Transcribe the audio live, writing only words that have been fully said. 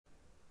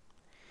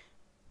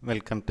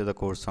Welcome to the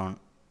course on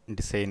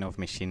Design of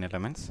Machine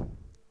Elements.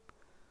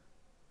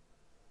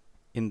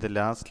 In the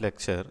last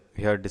lecture,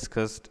 we have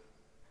discussed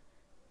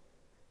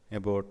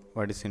about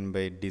what is meant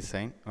by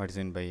design, what is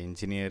meant by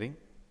engineering.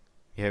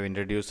 We have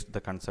introduced the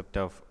concept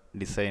of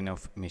design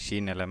of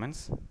machine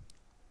elements,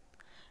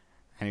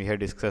 and we have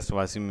discussed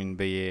what is meant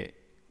by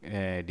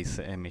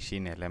a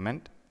machine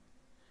element,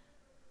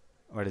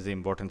 what is the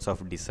importance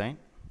of design.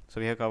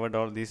 So we have covered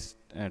all these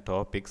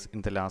topics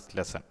in the last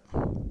lesson.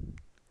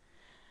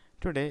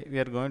 Today we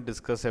are going to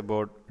discuss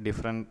about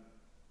different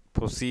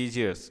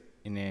procedures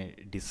in a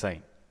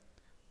design,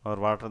 or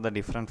what are the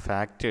different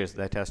factors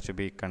that has to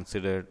be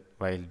considered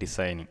while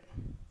designing.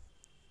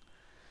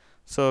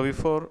 So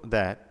before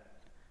that,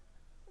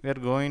 we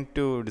are going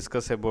to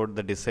discuss about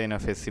the design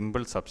of a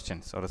simple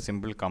substance or a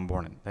simple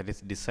component, that is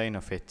design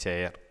of a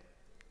chair.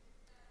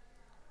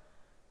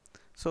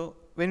 So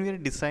when we are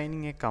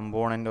designing a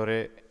component or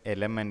a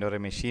element or a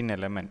machine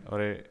element or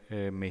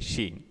a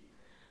machine,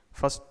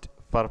 first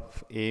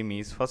aim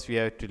is, first we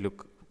have to look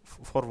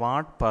for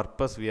what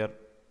purpose we are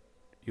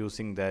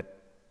using that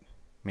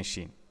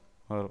machine,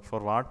 or for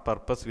what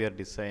purpose we are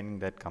designing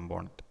that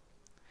component.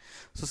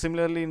 So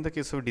similarly, in the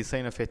case of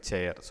design of a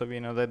chair, so we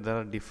know that there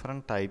are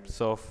different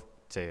types of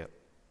chair.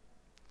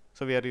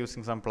 So we are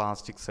using some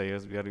plastic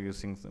chairs, we are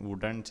using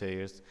wooden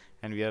chairs,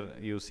 and we are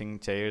using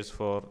chairs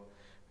for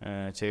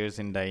chairs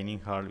in dining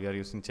hall, we are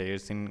using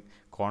chairs in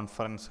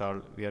conference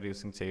hall, we are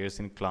using chairs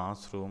in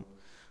classroom.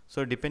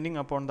 So depending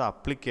upon the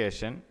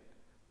application,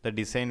 the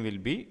design will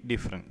be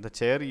different. The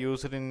chair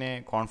used in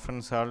a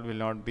conference hall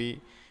will not be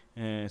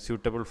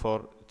suitable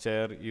for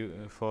chair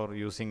for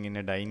using in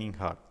a dining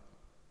hall.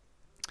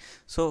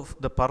 So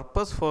the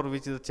purpose for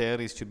which the chair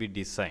is to be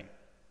designed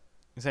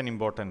is an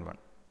important one.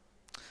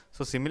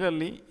 So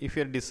similarly, if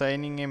you are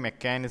designing a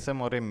mechanism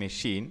or a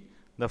machine,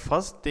 the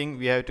first thing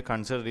we have to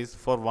consider is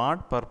for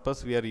what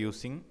purpose we are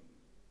using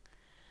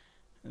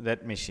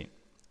that machine.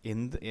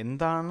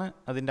 എന്താണ്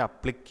അതിൻ്റെ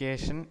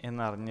application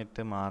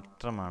എന്നറിഞ്ഞിട്ട്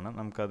മാത്രമാണ്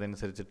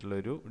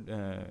നമുക്കതനുസരിച്ചിട്ടുള്ളൊരു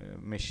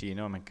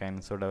മെഷീനോ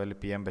മെക്കാനിക്സോ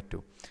develop ചെയ്യാൻ പറ്റൂ.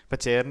 ഇപ്പോൾ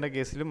ചെയറിൻ്റെ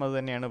കേസിലും അത്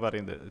തന്നെയാണ്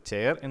പറയുന്നത്.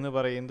 ചെയർ എന്ന്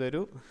പറയുന്നത്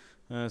ഒരു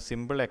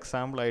സിമ്പിൾ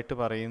എക്സാമ്പിളായിട്ട്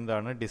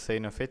പറയുന്നതാണ്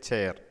ഡിസൈൻ ഓഫ് എ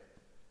ചെയർ.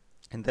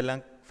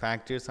 എന്തെല്ലാം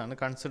ഫാക്ടേഴ്സാണ്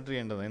കൺസിഡർ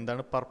ചെയ്യേണ്ടത്,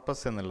 എന്താണ്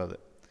പർപ്പസ് എന്നുള്ളത്.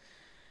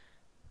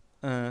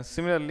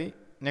 Similarly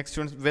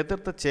next one,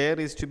 whether the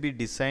chair is to B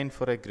design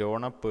for A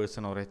grown up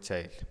person or A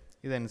child.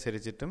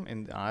 ഇതനുസരിച്ചിട്ടും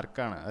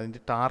ആർക്കാണ്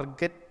അതിൻ്റെ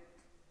ടാർഗറ്റ്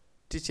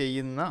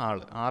ചെയ്യുന്ന ആൾ,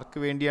 ആർക്ക്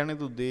വേണ്ടിയാണ്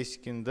ഇത്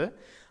ഉദ്ദേശിക്കുന്നത്,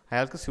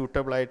 അയാൾക്ക്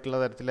സ്യൂട്ടബിൾ ആയിട്ടുള്ള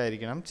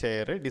തരത്തിലായിരിക്കണം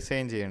ചെയർ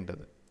ഡിസൈൻ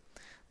ചെയ്യേണ്ടത്.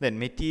 Then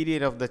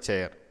material of the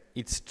chair,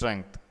 it's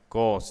strength,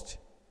 cost,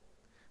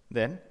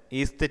 then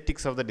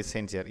ഈസ്തെറ്റിക്സ് of the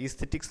design chair.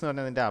 ഈസ്തെറ്റിക്സ് എന്ന്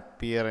പറഞ്ഞാൽ അതിൻ്റെ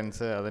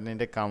അപ്പിയറൻസ്,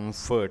 അതിൻ്റെ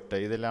കംഫേർട്ട്,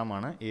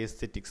 ഇതെല്ലാമാണ്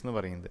ഈസ്തെറ്റിക്സ് എന്ന്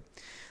പറയുന്നത്.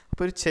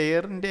 അപ്പോൾ ഒരു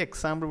ചെയറിൻ്റെ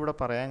എക്സാമ്പിൾ ഇവിടെ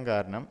പറയാൻ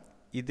കാരണം,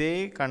 ഇതേ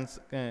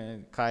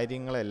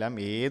കാര്യങ്ങളെല്ലാം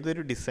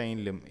ഏതൊരു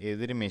ഡിസൈനിലും,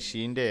 ഏതൊരു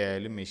മെഷീൻ്റെ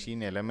ആയാലും മെഷീൻ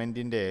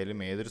എലമെൻറ്റിൻ്റെ ആയാലും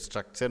ഏതൊരു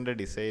സ്ട്രക്ചറിൻ്റെ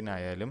ഡിസൈൻ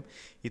ആയാലും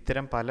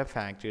ഇത്തരം പല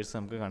ഫാക്ടേഴ്സ്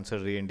നമുക്ക്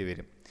കൺസിഡർ ചെയ്യേണ്ടി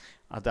വരും.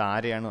 അത്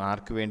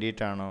ആർക്ക്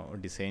വേണ്ടിയിട്ടാണോ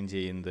ഡിസൈൻ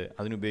ചെയ്യുന്നത്,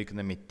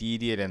 അതിനുപയോഗിക്കുന്ന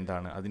മെറ്റീരിയൽ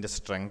എന്താണ്, അതിൻ്റെ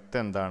സ്ട്രെങ്ത്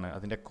എന്താണ്,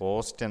 അതിൻ്റെ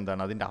കോസ്റ്റ്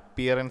എന്താണ്, അതിൻ്റെ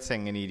അപ്പിയറൻസ്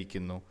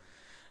എങ്ങനെയിരിക്കുന്നു,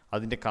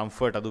 അതിൻ്റെ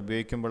കംഫേർട്ട്, അത്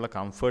ഉപയോഗിക്കുമ്പോഴുള്ള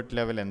കംഫേർട്ട്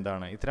ലെവൽ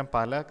എന്താണ്. ഇത്തരം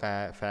പല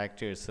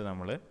ഫാക്ടേഴ്സ്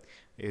നമ്മൾ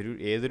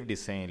ഏതൊരു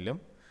ഡിസൈനിലും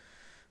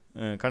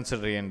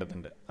കൺസിഡർ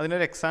ചെയ്യേണ്ടതുണ്ട്.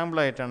 അതിനൊരു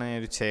എക്സാമ്പിളായിട്ടാണ് ഞാൻ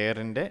ഒരു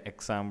ചെയറിൻ്റെ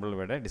എക്സാമ്പിൾ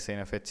ഇവിടെ ഡിസൈൻ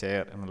ഓഫ് എ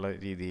ചെയർ എന്നുള്ള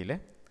രീതിയിൽ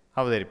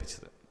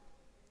അവതരിപ്പിച്ചത്.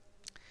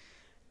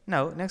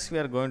 Now next we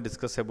are going to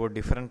discuss about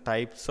different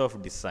types of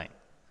design.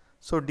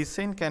 So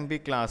design can be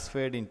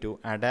classified into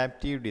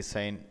adaptive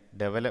design,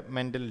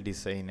 developmental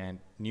design and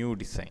new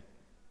design.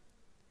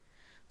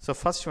 So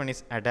first one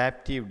is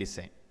adaptive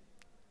design.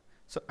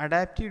 So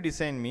adaptive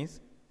design means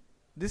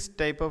this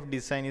type of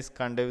design is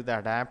conducted with the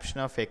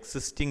adaptation of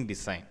existing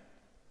design.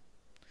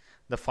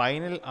 The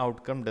final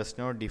outcome does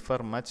not differ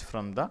much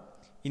from the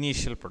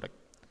initial product.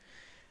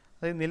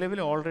 അതായത് നിലവിൽ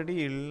already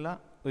ഉള്ള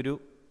ഒരു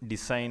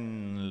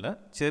ഡിസൈനിൽ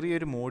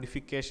ചെറിയൊരു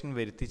modification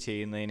വരുത്തി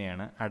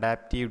ചെയ്യുന്നതിനെയാണ്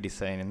adaptive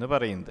design എന്ന്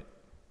പറയുന്നത്.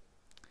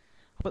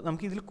 അപ്പോൾ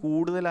നമുക്കിതിൽ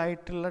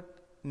കൂടുതലായിട്ടുള്ള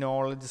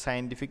നോളജ്,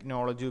 സയൻറ്റിഫിക്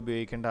നോളജ്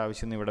ഉപയോഗിക്കേണ്ട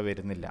ആവശ്യമൊന്നും ഇവിടെ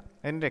വരുന്നില്ല.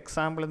 അതിൻ്റെ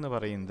എക്സാമ്പിൾ എന്ന്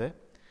പറയുന്നത്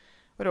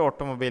ഒരു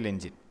ഓട്ടോമൊബൈൽ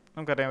എൻജിൻ.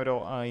 നമുക്കറിയാം, ഒരു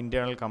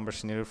ഇൻറ്റേർണൽ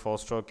കമ്പഷൻ, ഒരു 4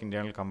 സ്ട്രോക്ക്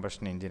ഇൻറ്റേർണൽ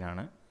കമ്പഷൻ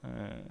എൻജിനാണ്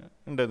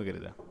ഉണ്ടെന്ന്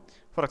കരുതുക.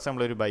 ഫോർ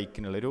എക്സാമ്പിൾ ഒരു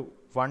ബൈക്കിനുള്ള ഒരു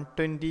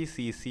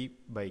 120cc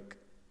ബൈക്ക്,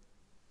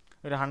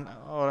 ഒരു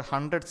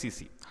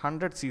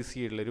 100cc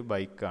ഉള്ളൊരു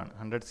ബൈക്കാണ്.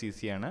 100cc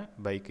ആണ്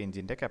ബൈക്ക്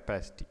എൻജിൻ്റെ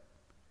കപ്പാസിറ്റി.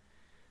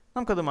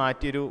 നമുക്കത്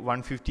മാറ്റിയൊരു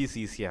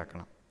 150cc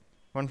ആക്കണം.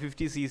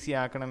 150cc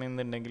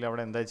ആക്കണമെന്നുണ്ടെങ്കിൽ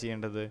അവിടെ എന്താ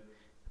ചെയ്യേണ്ടത്?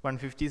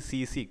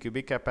 150cc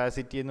ക്യൂബിക്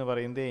കപ്പാസിറ്റി എന്ന്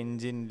പറയുന്നത്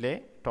എൻജിനിലെ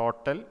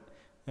ടോട്ടൽ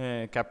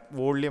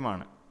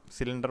വോള്യമാണ്,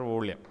 സിലിണ്ടർ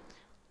വോള്യം.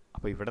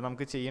 അപ്പോൾ ഇവിടെ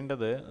നമുക്ക്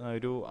ചെയ്യേണ്ടത്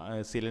ഒരു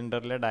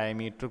സിലിണ്ടറിലെ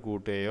ഡയമീറ്റർ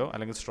കൂട്ടുകയോ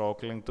അല്ലെങ്കിൽ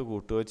സ്ട്രോക്ക് ലെങ്ത്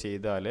കൂട്ടുകയോ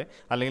ചെയ്താൽ,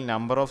 അല്ലെങ്കിൽ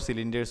നമ്പർ ഓഫ്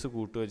സിലിണ്ടേഴ്സ്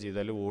കൂട്ടുകയോ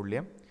ചെയ്താൽ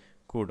വോള്യം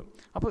കൂടും.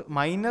 അപ്പോൾ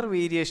മൈനർ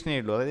വേരിയേഷനേ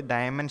ഉള്ളൂ, അതായത്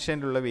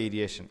ഡയമെൻഷനിലുള്ള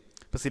വേരിയേഷൻ.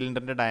 ഇപ്പോൾ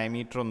സിലിണ്ടറിൻ്റെ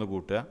ഡയമീറ്റർ ഒന്ന്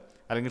കൂട്ടുക,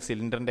 അല്ലെങ്കിൽ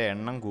സിലിണ്ടറിൻ്റെ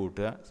എണ്ണം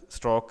കൂട്ടുക,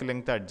 സ്ട്രോക്ക്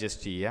ലെങ്ത്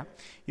അഡ്ജസ്റ്റ് ചെയ്യുക.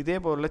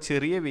 ഇതേപോലുള്ള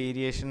ചെറിയ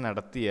വേരിയേഷൻ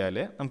നടത്തിയാൽ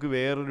നമുക്ക്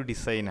വേറൊരു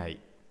ഡിസൈനായി.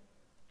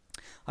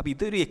 അപ്പോൾ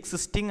ഇതൊരു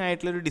എക്സിസ്റ്റിംഗ്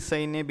ആയിട്ടുള്ളൊരു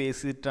ഡിസൈനെ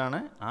ബേസ് ചെയ്തിട്ടാണ്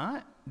ആ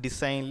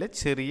ഡിസൈനിൽ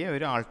ചെറിയ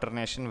ഒരു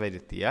ആൾട്ടർനേഷൻ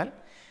വരുത്തിയാൽ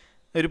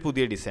ഒരു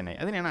പുതിയ ഡിസൈനായി.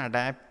 അതിനാണ്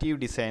അഡാപ്റ്റീവ്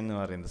ഡിസൈൻ എന്ന്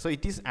പറയുന്നത്. So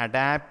it is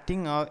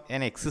adapting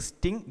an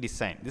existing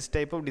design. This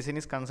type of design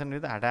is concern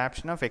with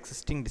adaption of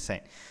existing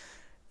design.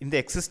 In the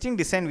existing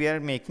design V are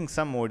making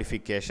some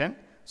modification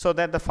so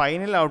that the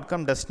final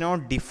outcome does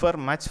not differ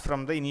much from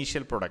the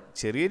initial product.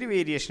 ചെറിയൊരു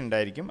variation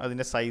ഉണ്ടായിരിക്കും,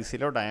 അതിൻ്റെ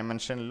സൈസിലോ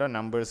ഡയമെൻഷനിലോ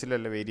നമ്പേഴ്സിലോ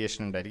ഉള്ള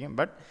variation ഉണ്ടായിരിക്കും,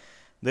 but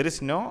there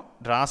is no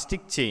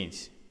drastic change.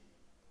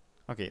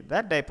 Okay,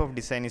 that type of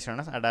design is known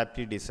as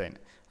adaptive design.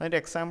 അതിൻ്റെ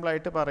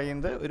എക്സാമ്പിളായിട്ട്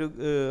പറയുന്നത് ഒരു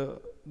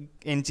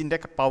എൻജിൻ്റെ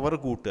power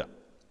കൂട്ടുക.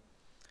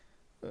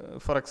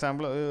 For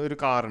example ഒരു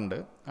കാറുണ്ട്,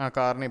 ആ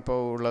കാറിന് ഇപ്പോൾ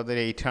ഉള്ളത്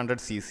 800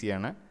 cc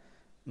ആണ്.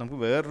 നമുക്ക്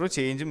വേറൊരു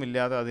ചേഞ്ചും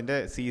ഇല്ലാതെ അതിൻ്റെ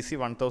CC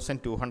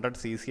 1200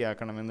 cc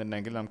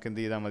ആക്കണമെന്നുണ്ടെങ്കിൽ നമുക്ക്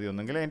എന്ത് ചെയ്താൽ മതി?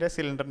 ഒന്നെങ്കിൽ അതിൻ്റെ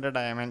സിലിണ്ടറിൻ്റെ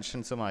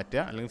ഡയമെൻഷൻസ് മാറ്റുക,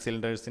 അല്ലെങ്കിൽ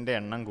സിലിണ്ടേഴ്സിൻ്റെ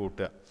എണ്ണം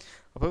കൂട്ടുക.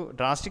 അപ്പോൾ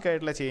ഡ്രാസ്റ്റിക്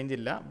ആയിട്ടുള്ള ചേഞ്ച്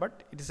ഇല്ല, but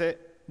it is A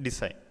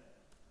design.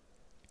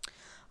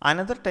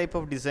 Another type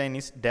of design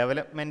is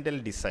developmental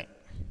design.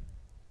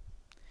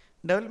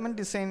 Development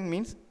design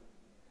means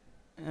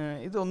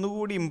ഇത്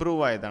ഒന്നുകൂടി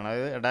ഇമ്പ്രൂവ് ആയതാണ്.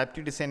 അതായത്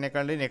അഡാപ്റ്റീവ്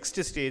ഡിസൈനേക്കാളും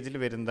നെക്സ്റ്റ് സ്റ്റേജിൽ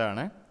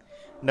വരുന്നതാണ്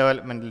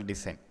ഡെവലപ്മെൻറ്റൽ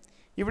ഡിസൈൻ.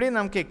 ഇവിടെ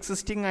നമുക്ക്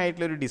എക്സിസ്റ്റിംഗ്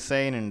ആയിട്ടുള്ളൊരു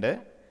ഡിസൈൻ ഉണ്ട്,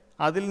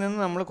 അതിൽ നിന്ന്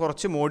നമ്മൾ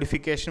കുറച്ച്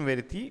മോഡിഫിക്കേഷൻ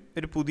വരുത്തി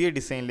ഒരു പുതിയ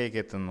ഡിസൈനിലേക്ക്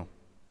എത്തുന്നു.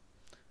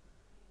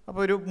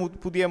 അപ്പോൾ ഒരു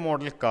പുതിയ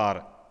മോഡൽ കാർ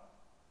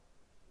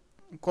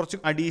കുറച്ച്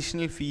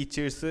അഡീഷണൽ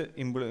ഫീച്ചേഴ്സ്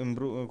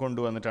ഇമ്പ്രൂവ്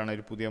കൊണ്ടുവന്നിട്ടാണ്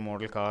ഒരു പുതിയ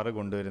മോഡൽ കാറ്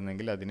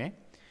കൊണ്ടുവരുന്നതെങ്കിൽ അതിനെ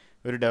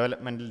ഒരു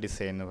ഡെവലപ്മെൻറ്റൽ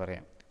ഡിസൈൻ എന്ന്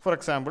പറയാം. ഫോർ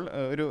എക്സാമ്പിൾ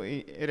ഒരു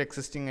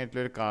എക്സിസ്റ്റിംഗ്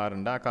ആയിട്ടുള്ളൊരു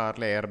കാറുണ്ട്, ആ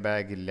കാറിൽ എയർ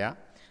ബാഗ് ഇല്ല,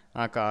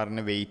 ആ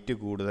കാറിന് വെയിറ്റ്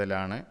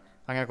കൂടുതലാണ്,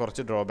 അങ്ങനെ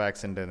കുറച്ച്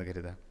ഡ്രോബാക്സ് ഉണ്ട് എന്ന്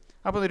കരുതുക.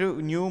 അപ്പോൾ അതൊരു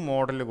ന്യൂ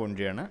മോഡൽ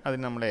കൊണ്ടുവരികയാണ്.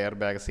 അതിന് നമ്മൾ air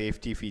bag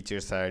safety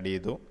features add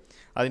ചെയ്തു,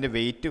 അതിൻ്റെ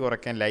വെയിറ്റ്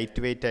കുറയ്ക്കാൻ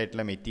ലൈറ്റ് വെയിറ്റ്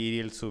ആയിട്ടുള്ള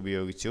മെറ്റീരിയൽസ്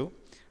ഉപയോഗിച്ചു,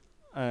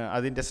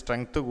 അതിൻ്റെ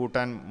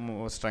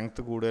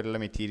സ്ട്രെങ്ത്ത് കൂടുതലുള്ള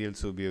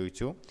മെറ്റീരിയൽസ്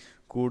ഉപയോഗിച്ചു,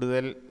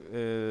 കൂടുതൽ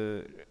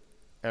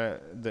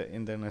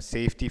എന്താണ്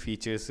സേഫ്റ്റി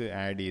ഫീച്ചേഴ്സ്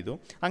ആഡ് ചെയ്തു.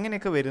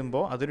 അങ്ങനെയൊക്കെ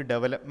വരുമ്പോൾ അതൊരു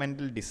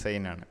ഡെവലപ്മെൻറ്റൽ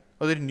ഡിസൈനാണ്,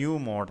 അതൊരു ന്യൂ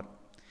മോഡൽ.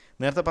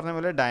 നേരത്തെ പറഞ്ഞ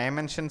പോലെ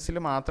ഡയമെൻഷൻസിൽ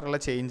മാത്രമുള്ള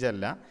ചേഞ്ച്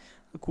അല്ല,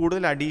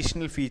 കൂടുതൽ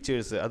അഡീഷണൽ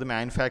ഫീച്ചേഴ്സ്, അത്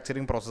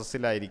മാനുഫാക്ചറിങ്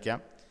പ്രോസസ്സിലായിരിക്കാം,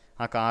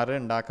 ആ കാറ്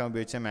ഉണ്ടാക്കാൻ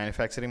ഉപയോഗിച്ച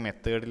മാനുഫാക്ചറിങ്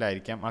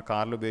മെത്തേഡിലായിരിക്കാം, ആ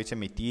കാറിൽ ഉപയോഗിച്ച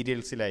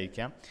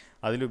മെറ്റീരിയൽസിലായിരിക്കാം,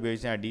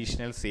 അതിലുപയോഗിച്ച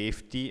അഡീഷണൽ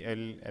സേഫ്റ്റി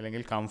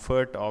അല്ലെങ്കിൽ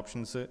കംഫേർട്ട്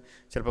ഓപ്ഷൻസ്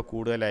ചിലപ്പോൾ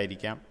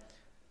കൂടുതലായിരിക്കാം.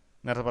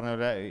 നേരത്തെ പറഞ്ഞ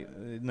പോലെ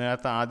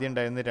നേരത്തെ ആദ്യം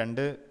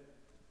ഉണ്ടായിരുന്ന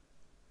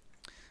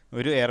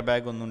ഒരു എയർ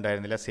ബാഗ് ഒന്നും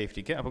ഉണ്ടായിരുന്നില്ല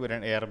സേഫ്റ്റിക്ക്, അപ്പോൾ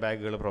എയർ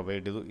ബാഗുകൾ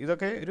പ്രൊവൈഡ് ചെയ്തു.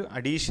 ഇതൊക്കെ ഒരു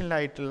അഡീഷണൽ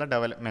ആയിട്ടുള്ള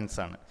ഡെവലപ്മെൻറ്റ്സ്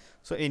ആണ്.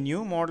 So A new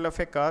model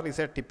of A car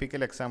is A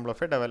typical example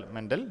of A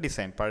developmental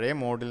design. പഴയ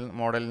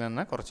മോഡലിൽ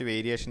നിന്ന് കുറച്ച്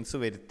വേരിയേഷൻസ്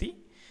വരുത്തി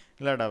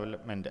ഉള്ള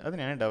ഡെവലപ്മെൻറ്റ്,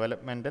 അതിനാണ്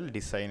ഡെവലപ്മെൻറ്റൽ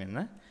ഡിസൈൻ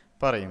എന്ന്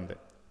പറയുന്നത്.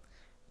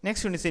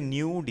 Next one is A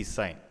new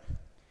design.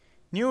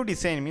 New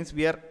design means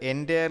we R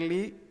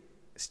entirely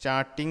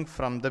starting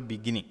from the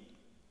beginning.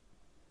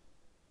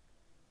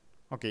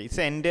 Okay, it's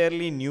an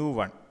entirely new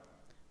one,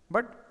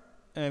 but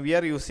we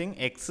are using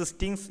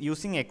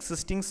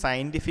existing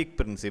scientific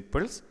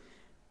principles.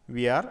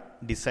 We are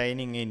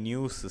designing a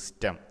new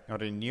system or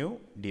a new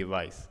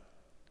device.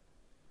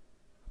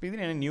 അപ്പോൾ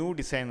ഇതിനാണ് new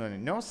design എന്ന്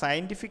പറയുന്നത്. No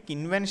scientific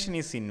invention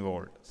is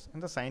involve.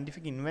 എന്താ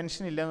scientific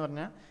invention ഇല്ല എന്ന്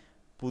പറഞ്ഞാൽ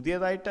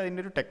പുതിയതായിട്ട്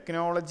അതിൻ്റെ ഒരു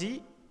ടെക്നോളജി,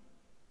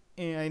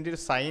 അതിൻ്റെ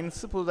ഒരു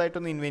സയൻസ്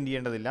പുതുതായിട്ടൊന്നും ഇൻവെൻറ്റ്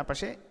ചെയ്യേണ്ടതില്ല.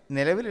 പക്ഷേ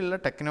നിലവിലുള്ള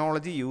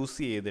ടെക്നോളജി യൂസ്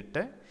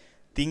ചെയ്തിട്ട്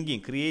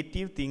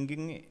ക്രിയേറ്റീവ്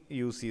തിങ്കിങ്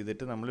യൂസ്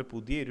ചെയ്തിട്ട് നമ്മൾ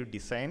പുതിയൊരു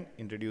ഡിസൈൻ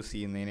ഇൻട്രൊഡ്യൂസ്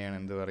ചെയ്യുന്നതിനെയാണ്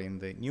എന്ത്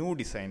പറയുന്നത്? ന്യൂ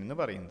ഡിസൈൻ എന്ന്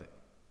പറയുന്നത്.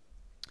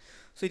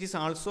 So it is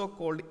also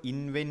called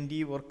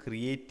inventive or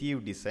creative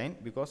design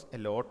because a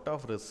lot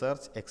of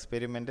research,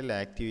 experimental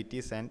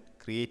activities and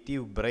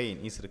creative brain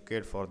is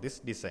required for this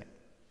design.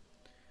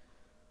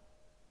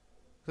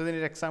 So ഇതിൻ്റെ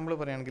ഒരു example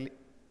പറയുകയാണെങ്കിൽ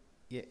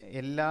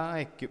എല്ലാ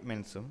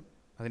എക്യുപ്മെൻറ്റ്സും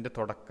അതിൻ്റെ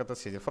തുടക്കത്തെ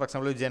സ്റ്റേജ്, ഫോർ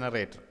എക്സാമ്പിൾ ഒരു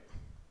generator.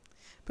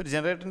 ഇപ്പോൾ ഒരു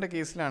ജനറേറ്ററിൻ്റെ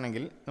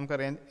കേസിലാണെങ്കിൽ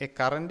നമുക്കറിയാം A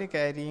current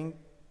carrying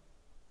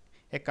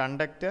A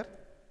conductor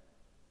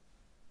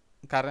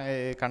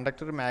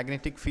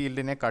magnetic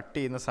ഫീൽഡിനെ കട്ട്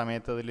ചെയ്യുന്ന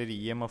സമയത്ത് അതിലൊരു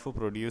EMF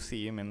പ്രൊഡ്യൂസ്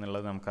ചെയ്യും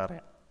എന്നുള്ളത്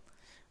നമുക്കറിയാം.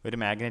 ഒരു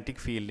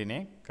മാഗ്നറ്റിക് ഫീൽഡിനെ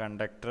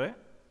കണ്ടക്ടർ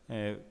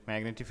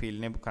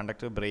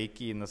ബ്രേക്ക്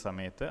ചെയ്യുന്ന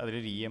സമയത്ത്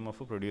അതിലൊരു EMF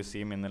പ്രൊഡ്യൂസ്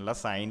ചെയ്യും എന്നുള്ള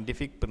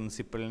സയൻറ്റിഫിക്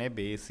പ്രിൻസിപ്പിളിനെ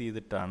ബേസ്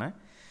ചെയ്തിട്ടാണ്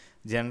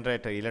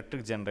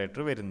ഇലക്ട്രിക്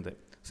ജനറേറ്റർ വരുന്നത്.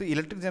 സോ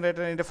ഇലക്ട്രിക്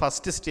ജനറേറ്ററിൻ്റെ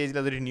ഫസ്റ്റ് സ്റ്റേജിൽ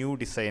അതൊരു ന്യൂ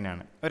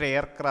ഡിസൈനാണ്. ഒരു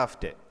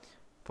എയർക്രാഫ്റ്റ്,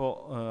 ഇപ്പോൾ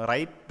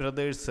റൈറ്റ്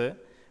ബ്രദേഴ്സ്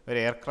ഒരു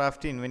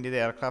എയർക്രാഫ്റ്റ് ഇൻവെൻറ്റ് ചെയ്ത്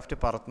എയർക്രാഫ്റ്റ്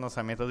പറത്തുന്ന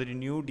സമയത്ത് അതൊരു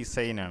ന്യൂ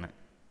ഡിസൈനാണ്.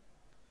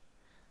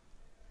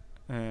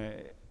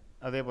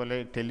 അതേപോലെ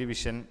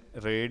ടെലിവിഷൻ,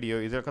 റേഡിയോ,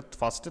 ഇതൊക്കെ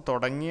ഫസ്റ്റ്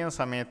തുടങ്ങിയ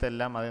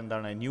സമയത്തെല്ലാം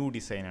അതെന്താണ്? ന്യൂ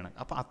ഡിസൈനാണ്.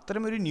 അപ്പോൾ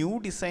അത്തരമൊരു ന്യൂ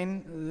ഡിസൈൻ,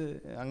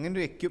 അങ്ങനെ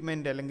ഒരു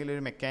എക്യുപ്മെൻറ്റ് അല്ലെങ്കിൽ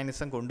ഒരു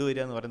മെക്കാനിസം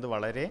കൊണ്ടുവരിക എന്ന് പറയുന്നത്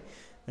വളരെ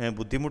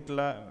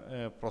ബുദ്ധിമുട്ടുള്ള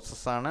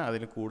പ്രോസസ്സാണ്.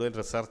 അതിന് കൂടുതൽ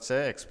റിസർച്ച്,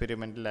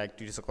 എക്സ്പെരിമെൻ്റൽ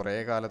ആക്ടിവിറ്റീസ്, കുറേ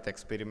കാലത്ത്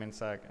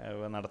എക്സ്പെരിമെൻറ്റ്സ്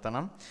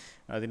നടത്തണം.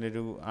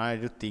 ആ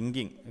ഒരു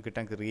തിങ്കിങ്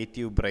കിട്ടാൻ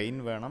ക്രിയേറ്റീവ് ബ്രെയിൻ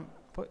വേണം.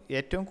 അപ്പോൾ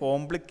ഏറ്റവും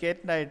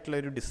കോംപ്ലിക്കേറ്റഡ് ആയിട്ടുള്ള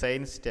ഒരു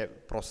ഡിസൈൻ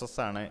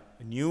പ്രോസസ്സാണ്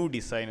ന്യൂ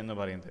ഡിസൈൻ എന്ന്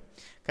പറയുന്നത്.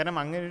 കാരണം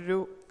അങ്ങനൊരു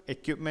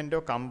എക്യുപ്മെൻറ്റോ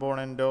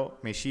കമ്പോണൻറ്റോ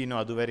മെഷീനോ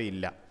അതുവരെ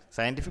ഇല്ല.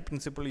 സയൻറ്റിഫിക്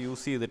പ്രിൻസിപ്പിൾ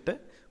യൂസ് ചെയ്തിട്ട്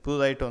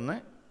പുതുതായിട്ടൊന്ന്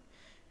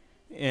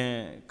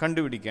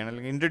കണ്ടുപിടിക്കുകയാണ്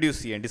അല്ലെങ്കിൽ ഇൻട്രൊഡ്യൂസ്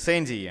ചെയ്യുകയാണ്,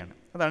 ഡിസൈൻ ചെയ്യുകയാണ്.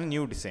 അതാണ്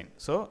new design.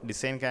 So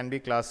design can be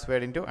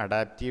classified in to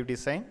adaptive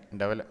design,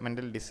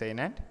 developmental design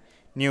and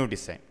new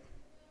design.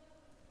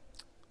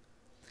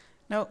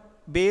 Now,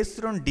 based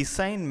on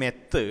design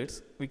methods,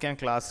 we can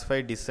classify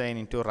design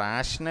into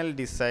rational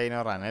design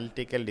or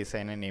analytical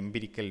design and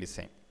empirical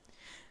design.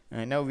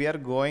 Now, we are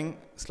going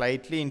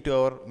slightly into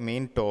our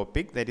main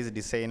topic, that is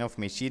design of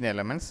machine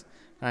elements.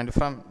 And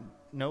from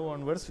now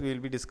onwards, we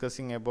will be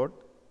discussing about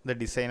the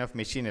design of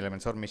machine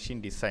elements or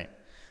machine design.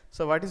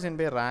 So, what is meant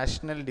by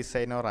rational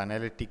design or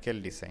analytical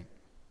design?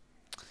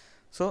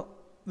 So,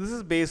 this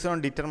is based on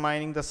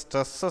determining the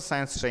stresses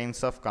and strains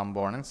of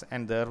components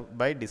and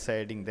thereby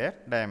deciding their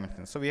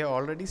dimensions. So we have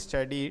already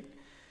studied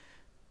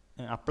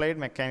applied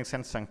mechanics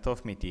and strength of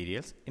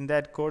materials. In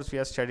that course we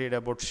have studied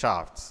about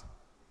shafts.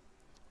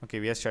 Okay,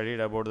 we have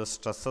studied about the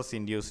stresses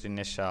induced in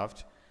a shaft,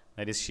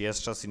 that is shear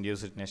stress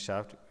induced in a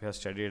shaft. We have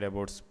studied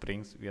about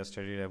springs, we have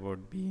studied about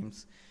beams,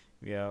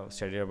 we have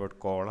studied about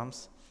columns.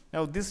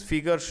 Now this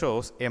figure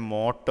shows a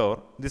motor.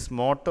 This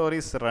motor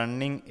is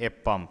running a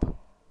pump.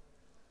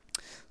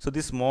 So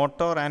this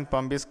motor and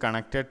pump is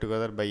connected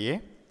together by a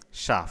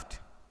shaft.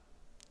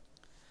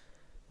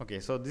 Okay,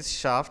 so this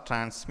shaft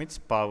transmits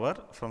power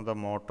from the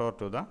motor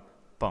to the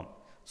pump.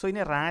 So in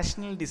a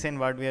rational design,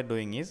 what we are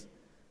doing is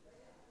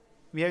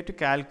we have to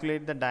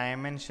calculate the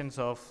dimensions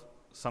of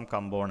some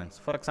components.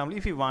 For example,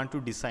 if you want to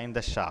design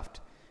the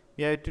shaft,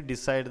 we have to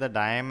decide the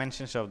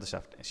dimensions of the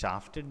shaft.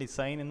 Shaft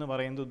design എന്ന്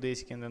പറയുന്നത്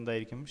ഉദ്ദേശിക്കുന്നത്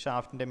എന്തായിരിക്കും?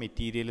 ഷാഫ്റ്റിൻ്റെ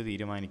material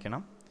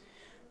തീരുമാനിക്കണം,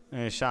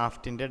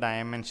 ഷാഫ്റ്റിൻ്റെ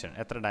dimension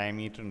എത്ര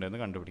diameter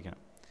ഉണ്ടെന്ന് കണ്ടുപിടിക്കണം.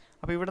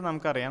 അപ്പോൾ ഇവിടെ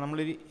നമുക്കറിയാം,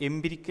 നമ്മളൊരു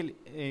എംപിരിക്കൽ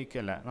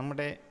അല്ല,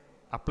 നമ്മുടെ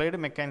applied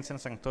mechanics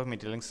and strength of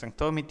material അല്ലെങ്കിൽ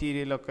സ്ട്രെങ്ത് ഓഫ്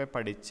മെറ്റീരിയലൊക്കെ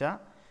പഠിച്ച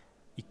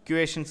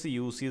ഇക്വേഷൻസ്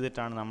യൂസ്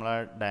ചെയ്തിട്ടാണ് നമ്മൾ ആ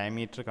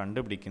ഡയമീറ്റർ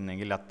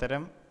കണ്ടുപിടിക്കുന്നതെങ്കിൽ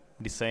അത്തരം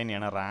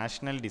ഡിസൈനെയാണ്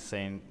റാഷണൽ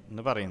ഡിസൈൻ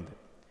എന്ന് പറയുന്നത്.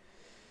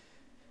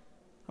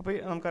 അപ്പോൾ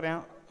നമുക്കറിയാം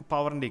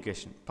പവറിൻ്റെ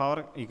equation, power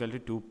equal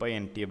to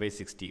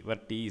 2π/NT/60,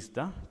 where T is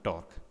the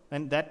torque,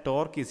 and that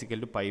torque is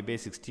equal to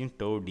π/16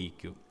 tau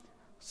dq.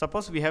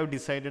 Suppose we have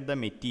decided the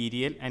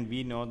material and we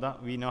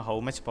know how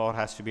much power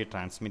has to be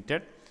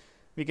transmitted.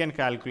 We can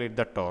calculate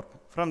the torque.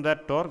 From that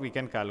torque, we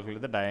can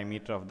calculate the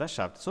diameter of the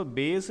shaft. So,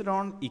 based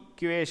on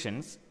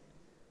equations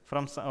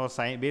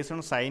based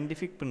on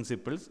scientific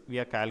principles, we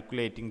are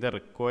calculating the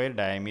required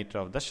diameter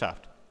of the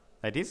shaft.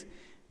 That is,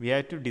 we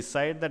have to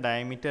decide the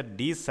diameter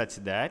D such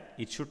that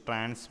it should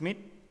transmit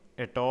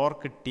a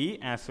torque T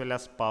as well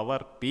as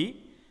power P,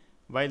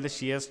 while the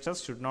shear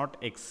stress should not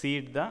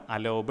exceed the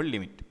allowable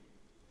limit.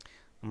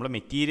 നമ്മൾ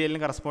മെറ്റീരിയലിന്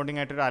corresponding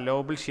ആയിട്ടൊരു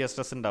allowable shear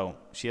stress ഉണ്ടാവും.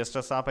 Shear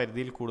stress ആ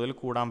പരിധിയിൽ കൂടുതൽ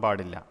കൂടാൻ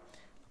പാടില്ല.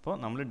 അപ്പോൾ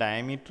നമ്മൾ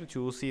ഡയമീറ്റർ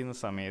ചൂസ് ചെയ്യുന്ന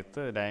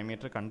സമയത്ത്,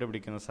 ഡയമീറ്റർ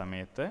കണ്ടുപിടിക്കുന്ന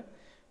സമയത്ത്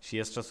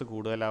ഷിയർ സ്ട്രെസ്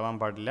കൂടുതലാവാൻ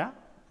പാടില്ല.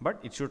 But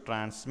it should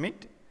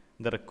transmit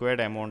the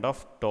required amount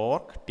of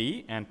torque T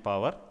and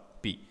power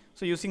P.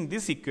 So using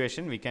this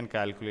equation, we can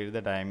calculate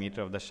the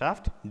diameter of the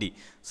shaft D.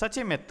 Such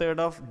a method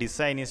of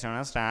design is known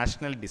as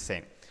rational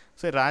design.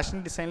 So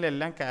rational design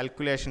എല്ലാം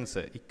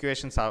calculations,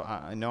 equations,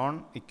 non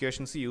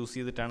equations use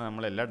ചെയ്തിട്ടാണ്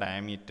നമ്മളെല്ലാ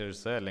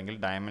diameters അല്ലെങ്കിൽ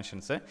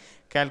dimensions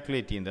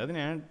calculate ചെയ്യുന്നത്.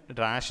 അതിനാണ്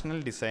rational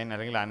design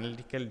അല്ലെങ്കിൽ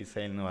analytical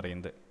design എന്ന്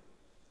പറയുന്നത്.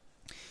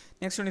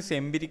 Next one is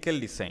empirical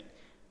design.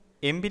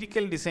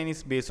 Empirical design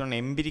is based on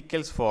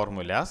എംപിരിക്കൽസ്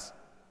formulas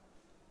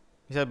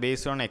which are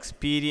based on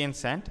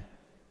experience and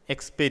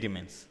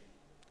experiments.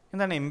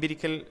 എന്താണ്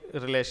എംപിരിക്കൽ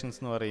റിലേഷൻസ്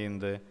എന്ന്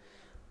പറയുന്നത്?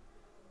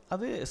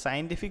 അത്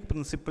സയൻറ്റിഫിക്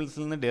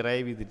പ്രിൻസിപ്പിൾസിൽ നിന്ന്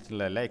ഡിറൈവ്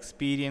ചെയ്തിട്ടുള്ളതല്ല,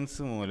 എക്സ്പീരിയൻസ്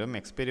മൂലം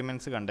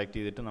എക്സ്പെരിമെൻറ്റ്സ് കണ്ടക്ട്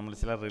ചെയ്തിട്ട് നമ്മൾ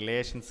ചില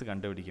റിലേഷൻസ്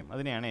കണ്ടുപിടിക്കും.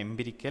 അതിനെയാണ്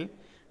എംപിരിക്കൽ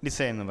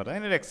ഡിസൈൻ എന്ന് പറയുന്നത്.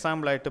 അതിനൊരു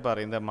എക്സാമ്പിളായിട്ട്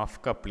പറയുന്നത് മഫ്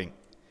കപ്ലിംഗ്.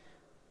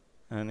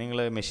 നിങ്ങൾ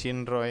മെഷീൻ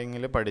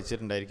ഡ്രോയിങ്ങിൽ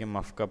പഠിച്ചിട്ടുണ്ടായിരിക്കും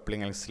മഫ്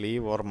കപ്ലിംഗ് അല്ലെങ്കിൽ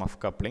സ്ലീവ് ഓർ മഫ്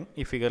കപ്ലിംഗ്.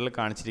 ഈ ഫിഗറിൽ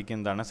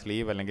കാണിച്ചിരിക്കുന്നതാണ്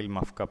സ്ലീവ് അല്ലെങ്കിൽ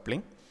മഫ്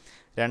കപ്ലിംഗ്.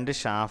 രണ്ട്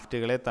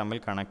ഷാഫ്റ്റുകളെ തമ്മിൽ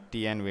കണക്ട്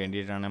ചെയ്യാൻ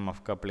വേണ്ടിയിട്ടാണ്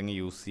മഫ് കപ്ലിംഗ്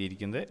യൂസ്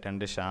ചെയ്തിരിക്കുന്നത്.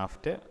 രണ്ട്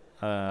ഷാഫ്റ്റ്,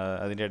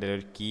 അതിൻ്റെ ഇടയിൽ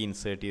ഒരു കീ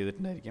ഇൻസേർട്ട്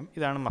ചെയ്തിട്ടുണ്ടായിരിക്കും.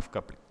 ഇതാണ് മഫ്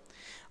കപ്ലിംഗ്.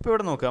 അപ്പോൾ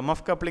ഇവിടെ നോക്കുക,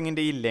 മഫ്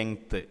കപ്ലിങ്ങിൻ്റെ ഈ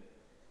ലെങ്ത്ത്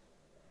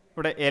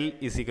ഇവിടെ L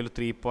is equal to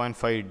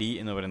 3.5 D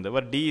എന്ന് പറയുന്നത്,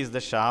 where D is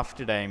the shaft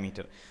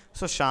diameter.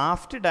 So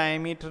shaft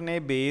ഡയമീറ്ററിനെ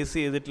base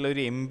ചെയ്തിട്ടുള്ള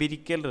ഒരു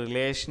empirical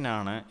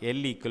റിലേഷനാണ് L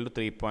equal to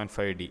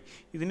 3.5 D.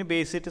 ഇതിന്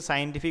ബേസ് ചെയ്തിട്ട്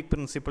സയൻറ്റിഫിക്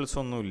പ്രിൻസിപ്പിൾസ്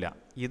ഒന്നുമില്ല.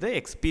 ഇത്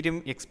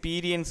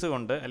എക്സ്പീരിയൻസ്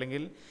കൊണ്ട്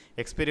അല്ലെങ്കിൽ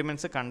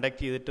എക്സ്പെരിമെൻറ്റ്സ്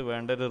കണ്ടക്ട് ചെയ്തിട്ട്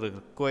വേണ്ട ഒരു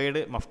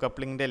റിക്വയർഡ് മഫ്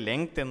കപ്ലിങ്ങിൻ്റെ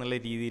ലെങ്ത് എന്നുള്ള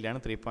രീതിയിലാണ്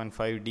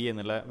 3.5 D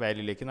എന്നുള്ള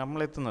വാല്യൂയിലേക്ക് നമ്മൾ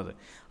എത്തുന്നത്.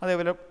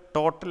 അതേപോലെ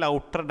total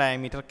outer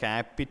diameter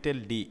capital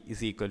D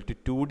is equal to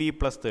 2D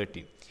plus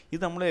 13.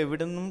 ഇത് നമ്മൾ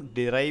എവിടെ നിന്നും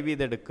ഡിറൈവ്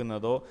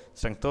ചെയ്തെടുക്കുന്നതോ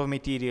സ്ട്രെങ്ത് ഓഫ്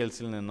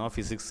മെറ്റീരിയൽസിൽ നിന്നോ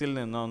ഫിസിക്സിൽ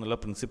നിന്നോ എന്നുള്ള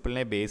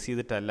പ്രിൻസിപ്പിളിനെ ബേസ്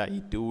ചെയ്തിട്ടല്ല ഈ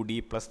 2D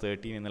plus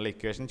 13 എന്നുള്ള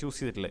ഇക്വേഷൻ ചൂസ്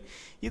ചെയ്തിട്ടുള്ളത്.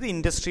 ഇത്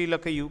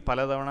ഇൻഡസ്ട്രിയിലൊക്കെ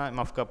പലതവണ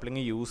മഫ്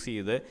കപ്ലിംഗ് യൂസ്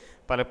ചെയ്ത്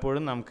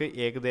പലപ്പോഴും നമുക്ക്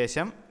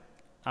ഏകദേശം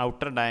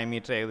ഔട്ടർ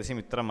ഡയമീറ്റർ ഏകദേശം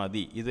ഇത്ര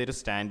മതി, ഇതൊരു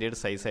സ്റ്റാൻഡേർഡ്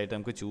സൈസായിട്ട്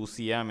നമുക്ക് ചൂസ്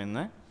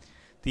ചെയ്യാമെന്ന്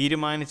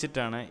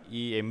തീരുമാനിച്ചിട്ടാണ്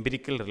ഈ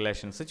എംപിരിക്കൽ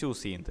റിലേഷൻസ്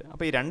ചൂസ് ചെയ്യുന്നത്.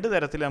 അപ്പോൾ ഈ രണ്ട്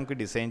തരത്തിൽ നമുക്ക്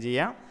ഡിസൈൻ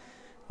ചെയ്യാം.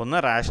 ഒന്ന്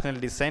rational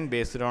design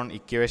based on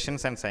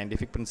equations and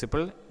scientific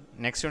principle.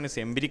 Next one is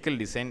empirical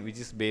design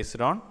which is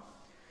based on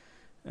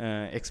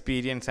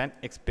experience and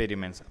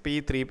experiments. അപ്പോൾ ഈ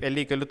L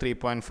 =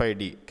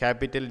 3.5D,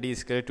 capital D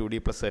 = 2D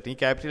 + 30. ഈ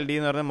ക്യാപിറ്റൽ D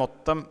എന്ന് പറയുന്നത്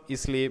മൊത്തം ഈ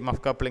സ്ലീവ്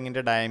മഫ്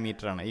കപ്ലിങ്ങിൻ്റെ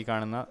ഡയമീറ്ററാണ്. ഈ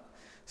കാണുന്ന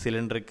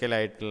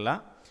സിലിണ്ടറിക്കലായിട്ടുള്ള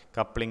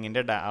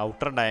കപ്ലിങ്ങിൻ്റെ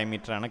ഔട്ടർ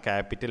ഡയമീറ്ററാണ്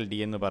ക്യാപിറ്റൽ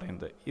D എന്ന്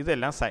പറയുന്നത്.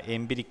 ഇതെല്ലാം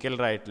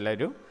എംപിരിക്കലായിട്ടുള്ള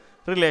ഒരു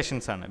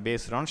റിലേഷൻസാണ്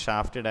ബേസ്ഡ് ഓൺ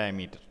ഷാഫ്റ്റ്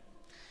ഡയമീറ്റർ.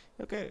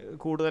 ഇതൊക്കെ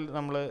കൂടുതൽ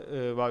നമ്മൾ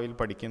ഭാവിയിൽ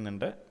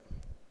പഠിക്കുന്നുണ്ട്.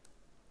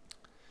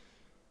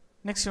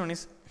 Next one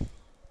is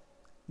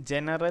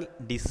general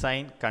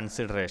design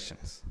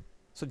considerations.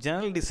 So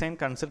general design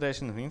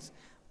considerations means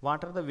what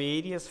are the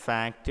various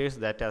factors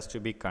that has to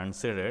be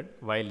considered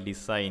while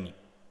designing.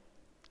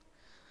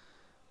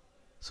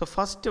 So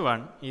first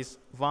one is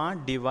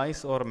what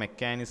device or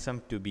mechanism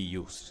to be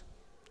used.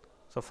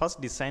 So first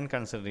design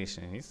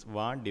consideration is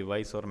what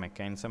device or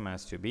mechanism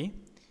has to be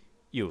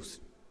used.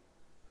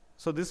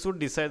 So this would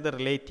decide the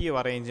relative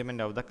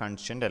arrangement of the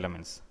constituent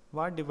elements.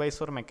 What device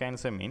or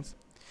mechanism means,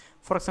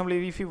 for example,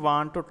 if you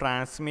want to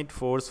transmit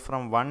force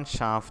from one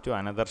shaft to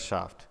another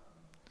shaft,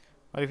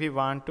 or if you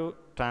want to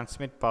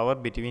transmit power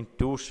between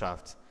two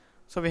shafts,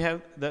 so we have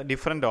the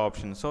different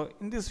options. So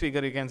in this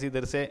figure you can see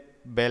there is a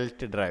belt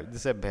drive.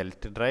 This is a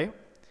belt drive.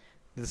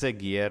 This is a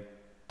gear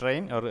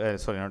train, or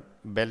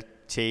belt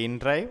chain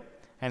drive,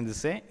 and this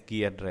is a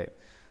gear drive.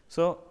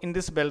 So in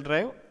this belt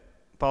drive,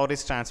 power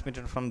is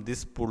transmitted from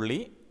this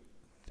pulley,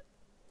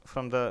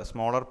 from the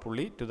smaller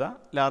pulley to the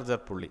larger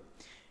pulley.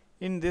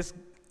 In this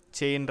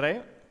chain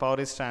drive, power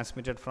is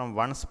transmitted from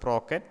one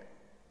sprocket,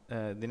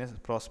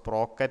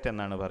 sprocket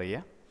എന്നാണ് പറയുക,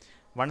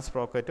 one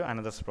sprocket to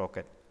another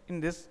sprocket. In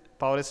this,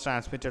 power is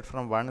transmitted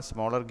from one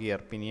smaller gear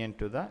pinion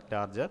to the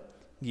larger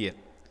gear.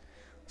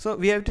 So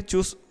we have to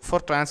choose for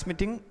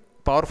transmitting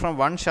power from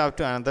one shaft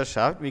to another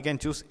shaft. We can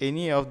choose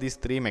any of these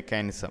three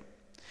mechanisms.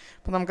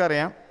 അപ്പോൾ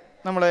നമുക്കറിയാം,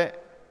 നമ്മളെ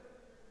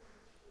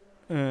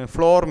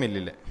floor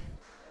മില്ലിൽ,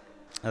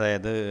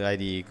 അതായത്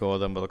അരി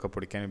ഗോതമ്പ് അതൊക്കെ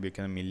പൊടിക്കാൻ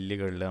ഉപയോഗിക്കുന്ന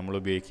മില്ലുകളിൽ നമ്മൾ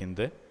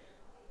ഉപയോഗിക്കുന്നത്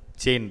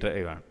ചെയിൻ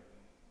ഡ്രൈവാണ്.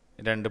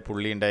 രണ്ട്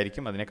പുള്ളി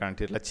ഉണ്ടായിരിക്കും, അതിനെ കണക്ട്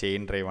ചെയ്തിട്ടുള്ള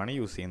ചെയിൻ ഡ്രൈവാണ്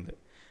യൂസ് ചെയ്യുന്നത്.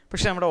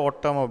 പക്ഷേ നമ്മുടെ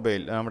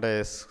ഓട്ടോമൊബൈൽ, നമ്മുടെ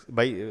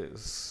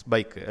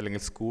ബൈക്ക്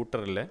അല്ലെങ്കിൽ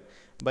സ്കൂട്ടറിൽ,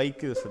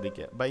 ബൈക്ക്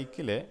ശ്രദ്ധിക്കുക,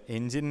 ബൈക്കിൽ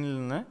എൻജിനിൽ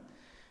നിന്ന്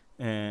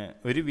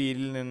ഒരു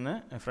വീലിൽ നിന്ന്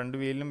ഫ്രണ്ട്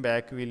വീലിലും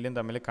ബാക്ക് വീലിലും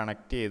തമ്മിൽ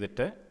കണക്ട്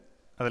ചെയ്തിട്ട്,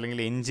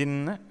 അതല്ലെങ്കിൽ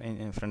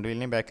എൻജിനിൽ ഫ്രണ്ട്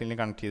വീലിനെയും ബാക്ക്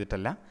വീലിനെയും കണക്ട്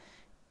ചെയ്തിട്ടല്ല,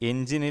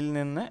 എൻജിനിൽ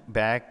നിന്ന്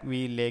ബാക്ക്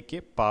വീലിലേക്ക്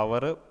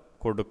പവർ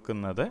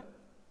കൊടുക്കുന്നത്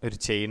ഒരു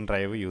ചെയിൻ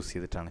ഡ്രൈവ് യൂസ്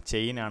ചെയ്തിട്ടാണ്.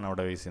 ചെയിനാണ്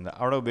അവിടെ യൂസ് ചെയ്യുന്നത്.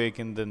 അവിടെ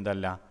ഉപയോഗിക്കുന്നത്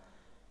എന്തല്ല,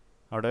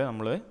 അവിടെ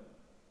നമ്മൾ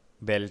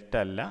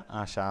ബെൽറ്റല്ല,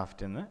 ആ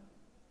ഷാഫ്റ്റിൽ നിന്ന്,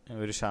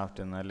 ഒരു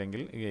ഷാഫ്റ്റിൽ നിന്ന്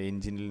അല്ലെങ്കിൽ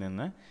എൻജിനിൽ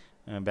നിന്ന്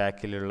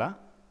ബാക്കിലുള്ള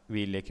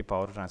വീലിലേക്ക്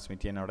പവർ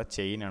ട്രാൻസ്മിറ്റ് ചെയ്യാൻ അവിടെ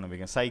ചെയിനാണ്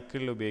ഉപയോഗിക്കുന്നത്.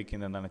 സൈക്കിളിൽ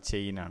ഉപയോഗിക്കുന്നത് എന്താണ്,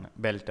 ചെയിനാണ്,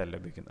 ബെൽറ്റല്ല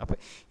ഉപയോഗിക്കുന്നത്. അപ്പോൾ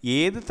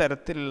ഏത്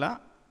തരത്തിലുള്ള,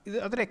 ഇത്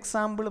അതൊരു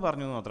എക്സാമ്പിൾ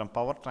പറഞ്ഞു മാത്രം,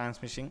 പവർ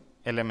ട്രാൻസ്മിഷൻ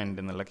എലമെൻ്റ്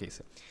എന്നുള്ള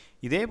കേസ്.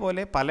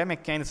 ഇതേപോലെ പല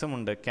മെക്കാനിസം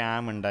ഉണ്ട്.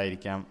 ക്യാം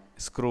ഉണ്ടായിരിക്കാം,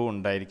 സ്ക്രൂ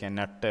ഉണ്ടായിരിക്കാം,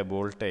 നട്ട്,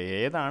 ബോൾട്ട്,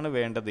 ഏതാണ്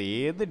വേണ്ടത്,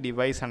 ഏത്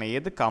ഡിവൈസാണ്,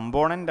 ഏത്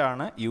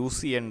കമ്പോണൻ്റാണ്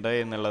യൂസ് ചെയ്യേണ്ടത്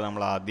എന്നുള്ളത്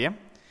നമ്മൾ ആദ്യം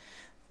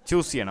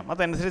ചൂസ് ചെയ്യണം.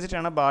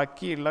 അതനുസരിച്ചിട്ടാണ്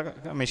ബാക്കിയുള്ള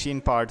മെഷീൻ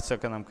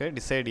പാർട്സൊക്കെ നമുക്ക്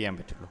ഡിസൈഡ് ചെയ്യാൻ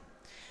പറ്റുള്ളൂ.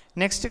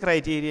 Next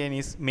criterion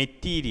is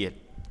material.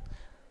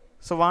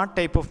 So what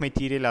type of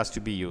material has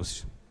to be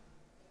used.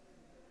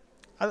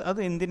 അത്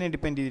എന്തിനെ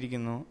ഡിപ്പെൻഡ്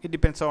ചെയ്തിരിക്കുന്നു? It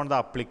depends on the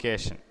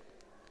application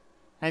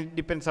and it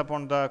depends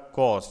upon the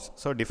cost.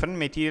 So different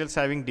materials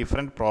having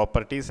different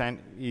properties and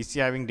each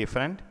having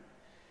different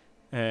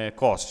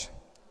cost.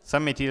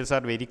 Some materials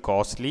are very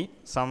costly,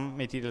 some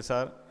materials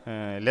are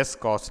less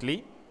costly.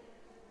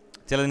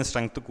 ചിലതിന്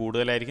strength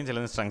കൂടുതലായിരിക്കും,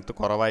 ചിലതിന് strength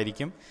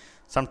കുറവായിരിക്കും.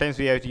 Sometimes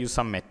we have to use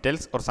some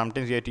metals, or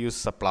sometimes we have to use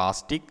some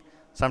plastic,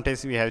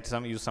 sometimes we have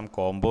to use some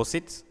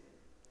composites.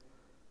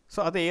 So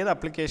അത് ഏത്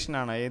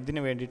അപ്ലിക്കേഷനാണ്,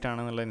 ഏതിന്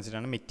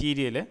വേണ്ടിയിട്ടാണെന്നുള്ളതനുസരിച്ചാണ്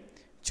material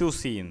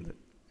choose ചെയ്യുന്നത്.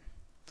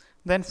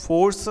 Then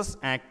forces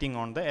acting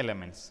on the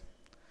elements.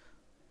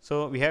 So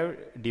we have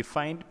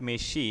defined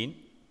machine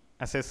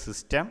as a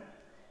system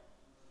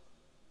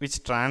which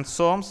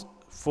transforms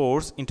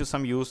force into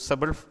some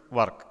usable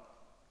work.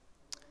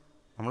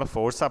 നമ്മൾ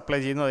force apply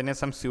ചെയ്യുന്നു, അതിനെ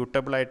some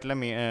suitable ആയിട്ടുള്ള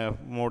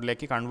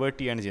മോഡിലേക്ക് convert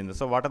ചെയ്യുകയാണ് ചെയ്യുന്നത്.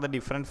 So what are the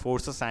different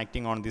forces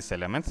acting on these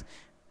elements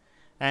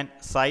and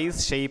size,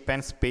 shape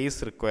and space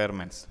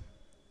requirements.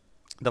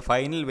 The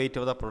final weight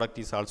of the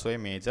product is also A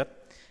major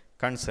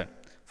concern.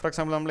 For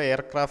example, നമ്മൾ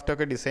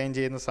എയർക്രാഫ്റ്റൊക്കെ design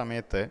ചെയ്യുന്ന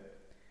സമയത്ത്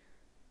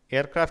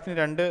എയർക്രാഫ്റ്റിന്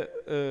രണ്ട്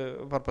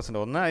purpose ഉണ്ട്.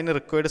 ഒന്ന്, അതിന്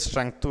required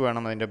strength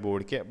വേണം അതിൻ്റെ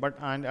ബോഡിക്ക്, but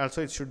and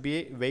also it should be,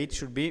 weight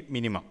should be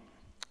minimum.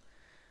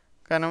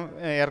 കാരണം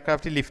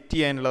എയർക്രാഫ്റ്റ് ലിഫ്റ്റ്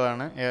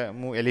ചെയ്യാനുള്ളതാണ്,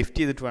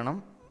 ലിഫ്റ്റ് ചെയ്തിട്ട് വേണം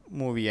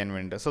മൂവ് ചെയ്യാൻ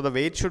വേണ്ടി. So the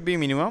weight should be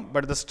minimum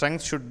but the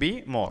strength should be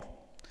more.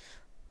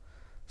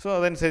 So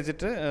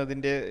അതനുസരിച്ചിട്ട്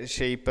അതിൻ്റെ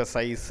ഷേപ്പ്,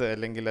 സൈസ്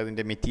അല്ലെങ്കിൽ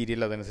അതിൻ്റെ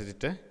മെറ്റീരിയൽ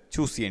അതനുസരിച്ചിട്ട്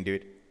ചൂസ് ചെയ്യേണ്ടി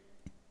വരും.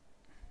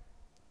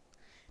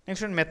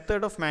 Next one,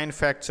 method of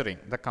manufacturing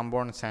the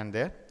components and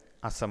their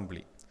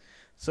assembly.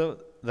 So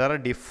there are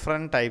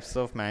different types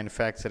of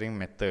manufacturing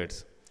methods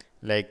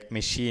like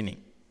machining,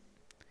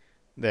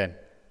 then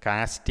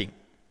casting,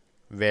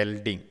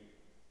 welding,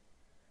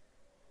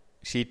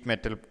 sheet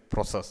metal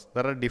process.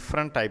 There are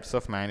different types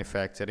of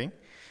manufacturing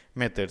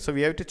methods. So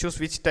we have to choose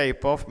which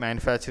type of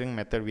manufacturing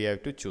method we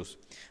have to choose.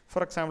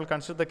 For example,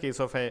 consider the case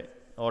of a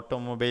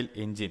automobile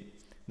engine,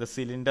 the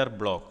cylinder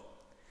block.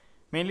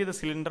 Mainly the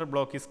cylinder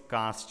block is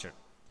cast.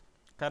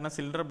 കാരണം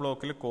cylinder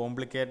ബ്ലോക്കിൽ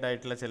complicated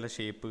ആയിട്ടുള്ള ചില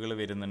ഷേപ്പുകൾ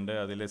വരുന്നുണ്ട്.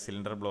 അതിൽ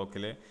cylinder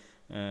ബ്ലോക്കിൽ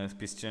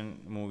piston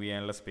move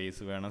ചെയ്യാനുള്ള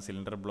space വേണം.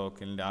 Cylinder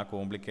ബ്ലോക്കിൻ്റെ ആ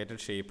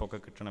കോംപ്ലിക്കേറ്റഡ് ഷേപ്പൊക്കെ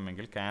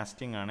കിട്ടണമെങ്കിൽ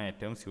കാസ്റ്റിംഗ് ആണ്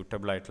ഏറ്റവും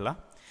സ്യൂട്ടബിൾ ആയിട്ടുള്ള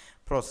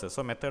process.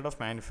 So method of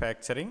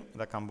manufacturing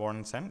the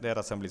components and their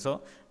assembly. So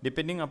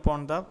depending upon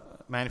the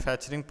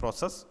manufacturing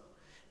process,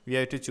 we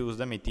have to choose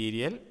the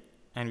material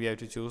and we have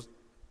to choose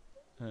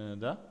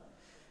the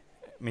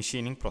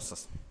machining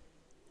process.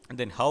 And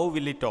then how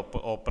will it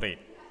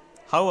operate?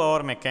 How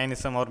our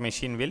mechanism or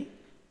machine will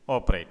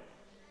operate?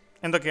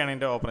 എന്തൊക്കെയാണ്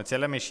ഇതിൻ്റെ operation?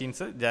 ചില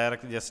machines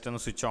just ഒന്ന്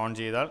switch on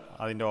ചെയ്താൽ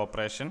അതിൻ്റെ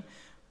operation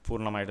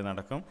പൂർണ്ണമായിട്ട്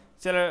നടക്കും.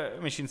 ചില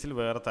മെഷീൻസിൽ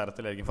വേറെ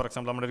തരത്തിലായിരിക്കും. ഫോർ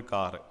എക്സാമ്പിൾ നമ്മുടെ ഒരു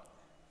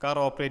കാർ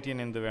ഓപ്പറേറ്റ്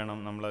ചെയ്യാൻ എന്ത് വേണം?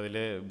 നമ്മളതിൽ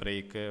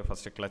ബ്രേക്ക്,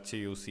 ഫസ്റ്റ് ക്ലച്ച്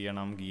യൂസ്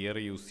ചെയ്യണം, ഗിയർ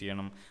യൂസ്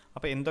ചെയ്യണം.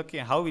 അപ്പോൾ എന്തൊക്കെ,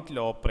 ഹൗ ഇറ്റ്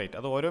വിൽ ഓപ്പറേറ്റ്,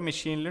 അത് ഓരോ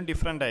മെഷീനിലും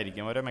ഡിഫറെൻ്റ്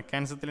ആയിരിക്കും, ഓരോ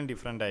മെക്കാനിസത്തിലും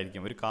ഡിഫറെൻ്റ്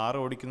ആയിരിക്കും. ഒരു കാർ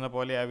ഓടിക്കുന്ന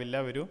പോലെ ആവില്ല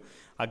ഒരു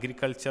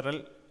അഗ്രികൾച്ചറൽ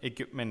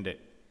എക്യുപ്മെൻറ്റ്,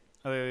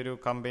 അതായത് ഒരു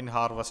കമ്പൈൻ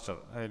ഹാർവസ്റ്റർ,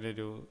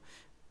 അതിലൊരു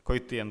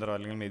കൊയ്ത്ത് യന്ത്രം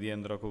അല്ലെങ്കിൽ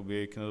മെതിയന്ത്രമൊക്കെ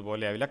ഉപയോഗിക്കുന്നത്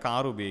പോലെ ആവില്ല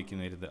കാർ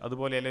ഉപയോഗിക്കുന്നത്.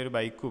 അതുപോലെയല്ല ഒരു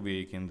ബൈക്ക്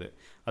ഉപയോഗിക്കുന്നത്,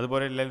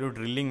 അതുപോലെയല്ല ഒരു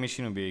ഡ്രില്ലിംഗ്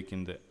മെഷീൻ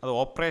ഉപയോഗിക്കുന്നത്. അത്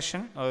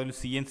ഓപ്പറേഷൻ ഒരു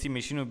CNC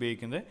മെഷീൻ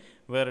ഉപയോഗിക്കുന്നത്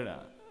വേറെ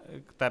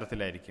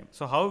തരത്തിലായിരിക്കും.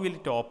 So how will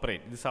it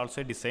operate? This also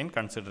A design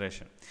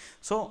consideration.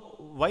 So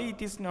why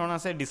it is known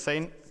as A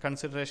design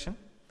consideration?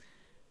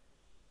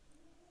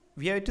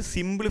 We have to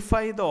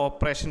simplify the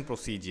operation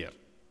procedure.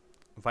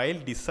 While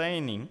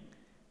designing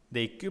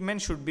the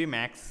equipment should be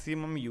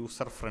maximum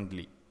user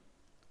friendly.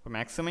 അപ്പോൾ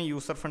maximum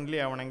user friendly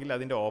ആവണമെങ്കിൽ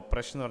അതിൻ്റെ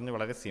operation എന്ന് പറഞ്ഞാൽ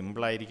വളരെ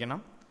സിമ്പിളായിരിക്കണം.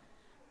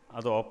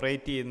 അത്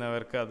operate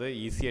ചെയ്യുന്നവർക്ക് അത്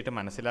easy ആയിട്ട്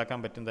മനസ്സിലാക്കാൻ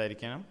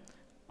പറ്റുന്നതായിരിക്കണം.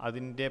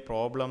 അതിൻ്റെ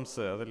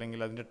പ്രോബ്ലംസ് അതല്ലെങ്കിൽ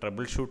അതിൻ്റെ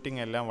ട്രബിൾ ഷൂട്ടിംഗ്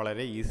എല്ലാം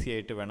വളരെ ഈസി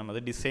ആയിട്ട് വേണം അത്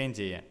ഡിസൈൻ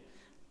ചെയ്യാൻ.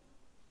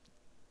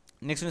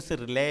 Next is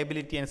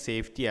reliability and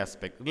safety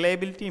aspect.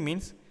 Reliability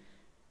means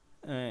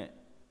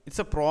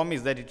it's A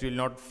promise that it will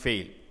not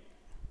fail.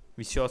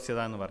 വിശ്വാസ്യത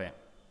എന്ന് പറയാം.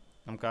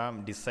 നമുക്ക് ആ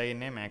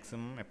ഡിസൈനെ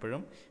മാക്സിമം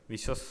എപ്പോഴും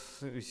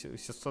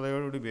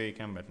വിശ്വസ്തയോടുകൂടി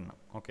ഉപയോഗിക്കാൻ പറ്റണം.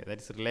 Okay,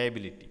 that is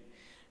reliability.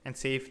 And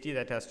safety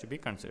that has to be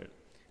considered.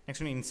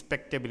 Next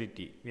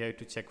ഇൻസ്പെക്റ്റബിലിറ്റി. We have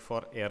to check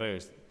four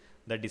errors.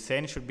 The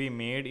design should be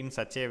made in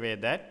such a way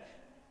that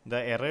the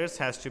errors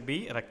has to be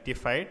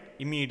rectified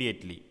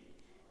immediately.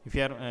 If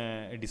you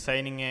are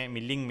designing a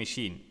milling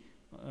machine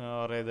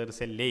or there is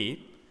a lathe,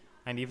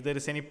 and if there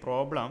is any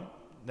problem,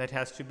 that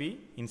has to be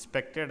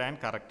inspected and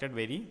corrected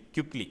very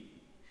quickly.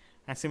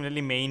 And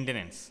similarly,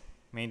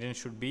 maintenance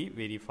should be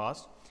very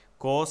fast.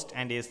 Cost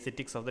and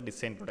aesthetics of the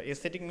design product.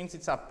 Aesthetic means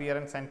its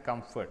appearance and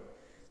comfort.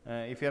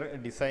 If you are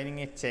designing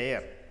a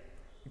chair,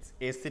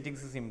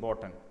 aesthetics is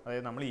important.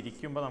 അതായത് നമ്മൾ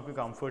ഇരിക്കുമ്പോൾ നമുക്ക്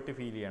comfort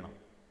feel ചെയ്യണം,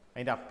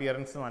 അതിൻ്റെ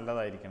appearance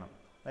നല്ലതായിരിക്കണം.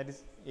 That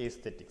is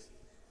aesthetics.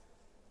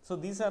 So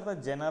these are the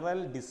general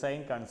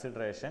design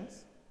considerations.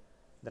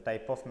 The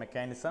type of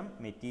mechanism,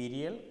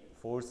 material,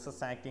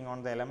 forces acting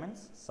on the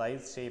elements,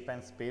 size, shape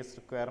and space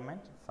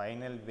requirement,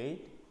 final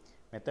weight,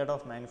 method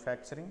of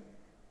manufacturing,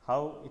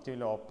 how it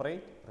will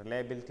operate,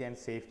 reliability and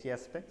safety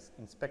aspects,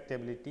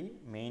 inspectability,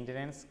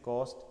 maintenance,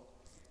 cost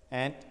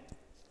and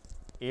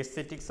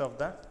aesthetics of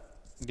the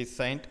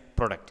designed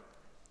product.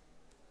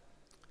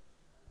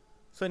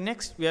 So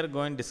next we are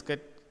going to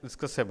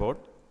discuss about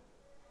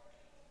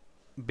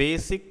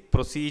basic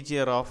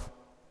procedure of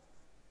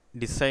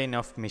design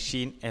of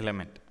machine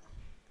element.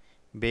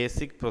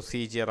 Basic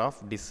procedure of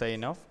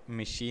design of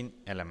machine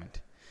element.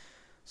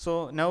 So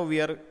now we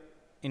are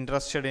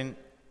interested in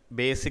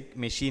basic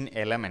machine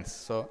elements.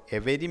 So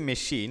every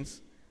machines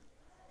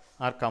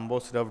are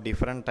composed of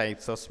different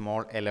types of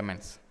small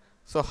elements.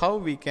 So how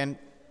we can,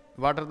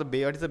 what is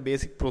the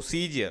basic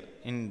procedure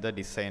in the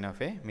design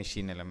of a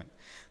machine element?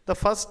 The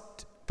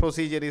first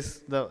procedure is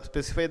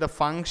specify the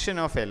function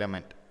of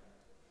element.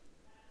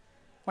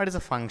 What is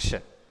a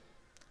function?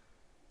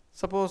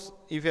 Suppose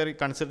if you are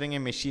considering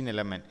a machine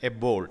element, a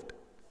bolt.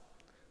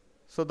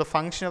 So the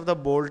function of the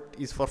bolt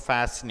is for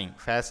fastening.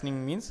 Fastening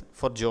means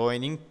for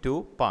joining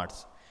two parts.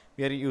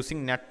 We are using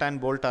nut and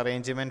bolt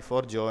arrangement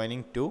for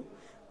joining two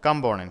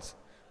components.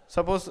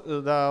 Suppose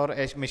our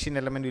machine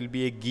element will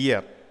be a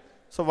gear.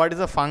 So what is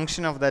the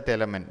function of that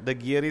element? The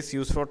gear is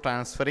used for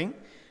transferring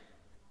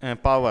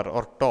power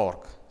or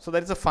torque. So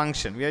that is a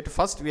function. We have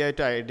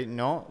to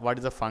know what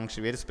is the function.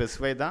 We have to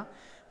specify the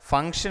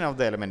function of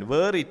the element,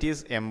 where it is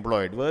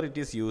employed, where it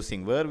is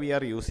using, where we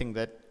are using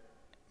that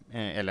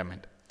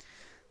element.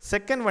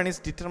 Second one is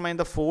determine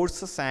the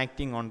forces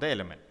acting on the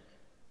element.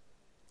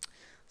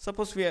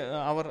 Suppose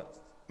our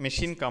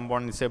machine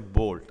component is a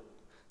bolt.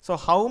 So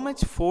how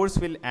much force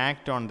will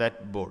act on that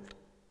bolt?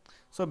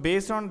 So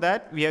based on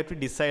that we have to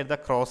decide the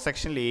cross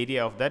sectional area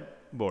of that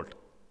bolt.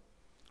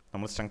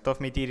 നമ്മൾ strength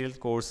of material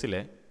കോഴ്സിൽ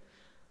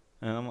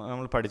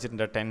നമ്മൾ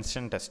പഠിച്ചിട്ടുണ്ട്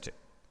tension test.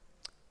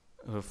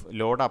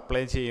 Load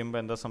apply ചെയ്യുമ്പോൾ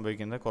എന്താ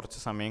സംഭവിക്കുന്നത്? കുറച്ച്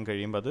സമയം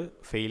കഴിയുമ്പോൾ അത്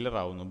ഫെയിലർ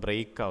ആവുന്നു,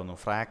 ബ്രേക്ക് ആവുന്നു,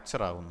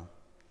 ഫ്രാക്ചർ ആവുന്നു.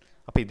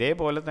 അപ്പോൾ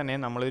ഇതേപോലെ തന്നെ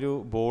നമ്മളൊരു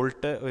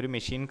ബോൾട്ട് ഒരു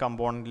മെഷീൻ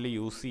കമ്പോണൻറ്റിൽ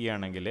യൂസ്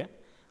ചെയ്യുകയാണെങ്കിൽ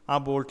ആ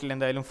ബോൾട്ടിൽ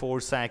എന്തായാലും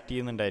ഫോഴ്സ് ആക്ട്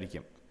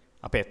ചെയ്യുന്നുണ്ടായിരിക്കും.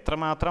 അപ്പോൾ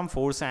എത്രമാത്രം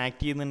ഫോഴ്സ് ആക്ട്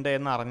ചെയ്യുന്നുണ്ട്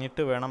എന്ന്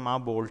അറിഞ്ഞിട്ട് വേണം ആ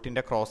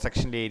ബോൾട്ടിൻ്റെ ക്രോസ്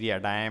സെക്ഷൻ്റെ ഏരിയ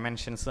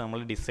ഡയമെൻഷൻസ് നമ്മൾ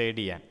ഡിസൈഡ്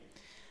ചെയ്യാൻ.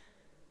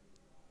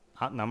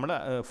 നമ്മുടെ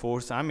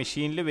ഫോഴ്സ് ആ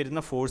മെഷീനിൽ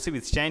വരുന്ന ഫോഴ്സ്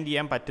വിത്ത്സ്റ്റാൻഡ്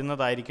ചെയ്യാൻ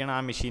പറ്റുന്നതായിരിക്കണം ആ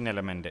മെഷീൻ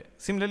എലമെൻറ്റ്.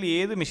 സിമിലർലി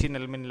ഏത് machine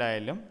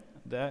എലമെൻറ്റിലായാലും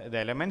the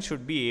element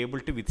should be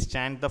able to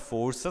withstand the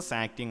forces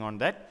acting on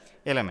that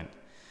element.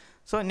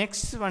 So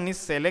next one is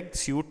select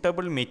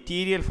suitable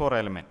material for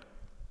element.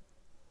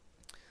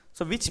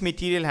 So which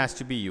material has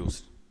to be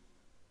used?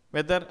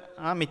 Whether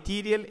ആ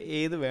material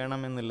ഏത്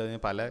വേണമെന്നുള്ളതിന്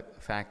പല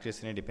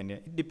ഫാക്ടേഴ്സിനെ depend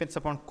ചെയ്യാം. It depends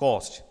upon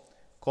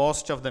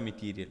cost of the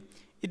material.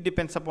 It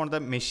depends upon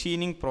the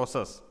machining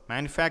process,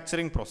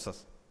 manufacturing process.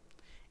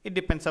 It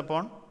depends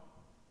upon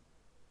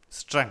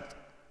strength.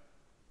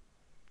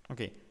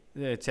 Okay.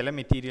 ചില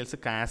materials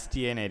cast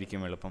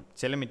ചെയ്യാനായിരിക്കും എളുപ്പം,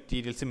 ചില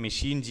materials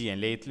machine ചെയ്യാൻ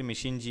ലേത്തിൽ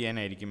machine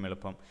ചെയ്യാനായിരിക്കും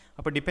എളുപ്പം.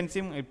 അപ്പോൾ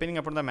depending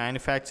upon the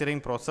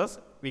manufacturing process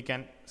we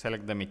can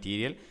select the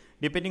material.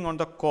 Depending on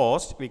the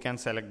cost we can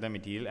select the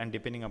material, and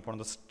depending upon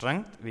the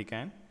strength we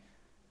can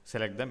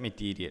select the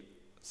material.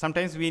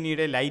 Sometimes we need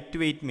a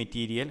lightweight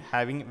material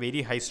having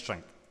very high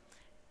strength.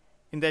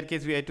 In that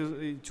case we have to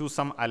choose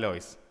some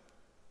alloys.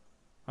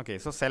 Okay,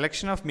 so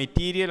selection of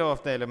material of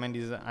the element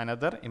is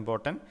another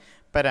important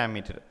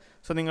parameter.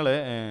 So നിങ്ങൾ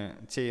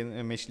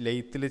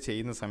ലെയ്ത്തിൽ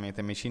ചെയ്യുന്ന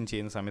സമയത്ത് machine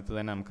ചെയ്യുന്ന സമയത്ത്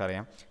തന്നെ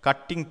നമുക്കറിയാം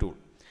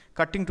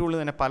cutting tool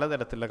തന്നെ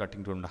പലതരത്തിലുള്ള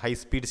cutting ടൂളുണ്ട്. High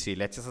speed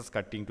steel HSS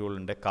cutting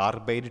ടൂളുണ്ട്,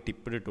 carbide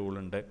ടിപ്പ്ഡ്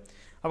ടൂളുണ്ട്.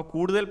 അപ്പോൾ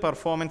കൂടുതൽ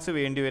പെർഫോമൻസ്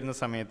വേണ്ടി വരുന്ന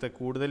സമയത്ത്,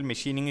 കൂടുതൽ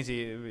മെഷീനിങ്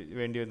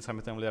വേണ്ടി വരുന്ന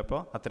സമയത്ത് നമ്മൾ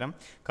ചിലപ്പോൾ അത്തരം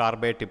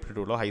കാർബൈഡ് ടിപ്പ്ഡ്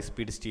ടൂളോ ഹൈ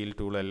സ്പീഡ് സ്റ്റീൽ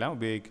ടൂളോ എല്ലാം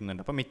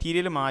ഉപയോഗിക്കുന്നുണ്ട്. അപ്പോൾ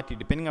മെറ്റീരിയൽ മാറ്റി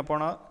depending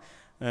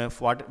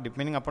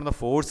upon the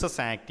forces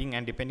acting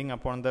and depending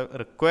upon the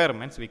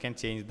requirements we can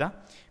change the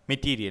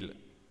material.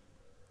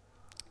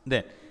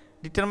 Then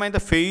determine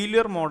the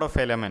failure mode of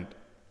element.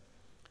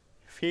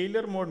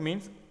 Failure mode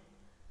means,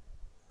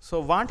 so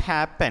what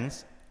happens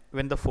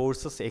when the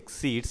forces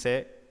exceeds a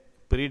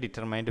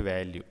predetermined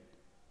value?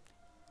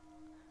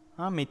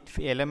 ആ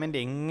element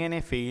എങ്ങനെ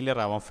failure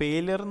ആവാം?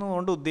 Failure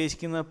എന്നുകൊണ്ട്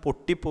ഉദ്ദേശിക്കുന്നത്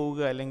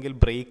പൊട്ടിപ്പോവുക അല്ലെങ്കിൽ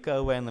break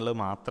ആവുക എന്നുള്ളത്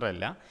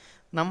മാത്രമല്ല,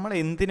 നമ്മൾ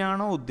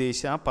എന്തിനാണോ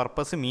ഉദ്ദേശിച്ച ആ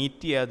പർപ്പസ്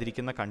മീറ്റ്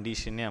ചെയ്യാതിരിക്കുന്ന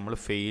കണ്ടീഷനെ നമ്മൾ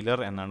ഫെയിലർ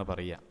എന്നാണ്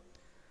പറയുക.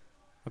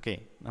 ഓക്കെ,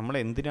 നമ്മൾ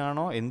എന്തിനു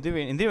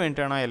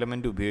വേണ്ടിയിട്ടാണോ ആ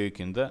എലമെൻ്റ്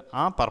ഉപയോഗിക്കുന്നത്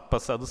ആ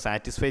പർപ്പസ് അത്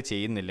സാറ്റിസ്ഫൈ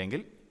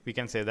ചെയ്യുന്നില്ലെങ്കിൽ we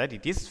can say that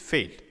it is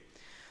failed.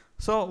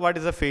 So what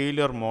is the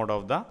failure mode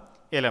of the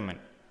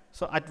element?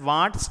 So at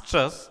what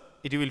stress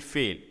it will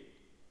fail.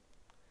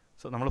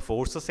 So നമ്മൾ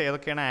ഫോഴ്സസ്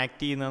ഏതൊക്കെയാണ്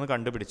ആക്ട് ചെയ്യുന്നതെന്ന്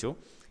കണ്ടുപിടിച്ചു,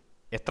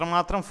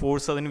 എത്രമാത്രം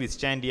ഫോഴ്സ് അതിന്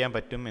വിത്ത്സ്റ്റാൻഡ് ചെയ്യാൻ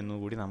പറ്റും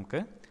എന്നുകൂടി നമുക്ക്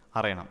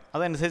അറിയണം.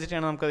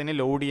 അതനുസരിച്ചിട്ടാണ് നമുക്കതിനെ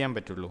ലോഡ് ചെയ്യാൻ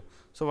പറ്റുള്ളൂ.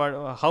 So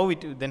how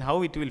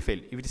it will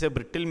fail? If it is a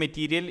brittle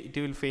material, it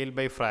will fail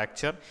by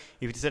fracture.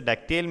 If it is a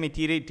ductile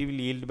material, it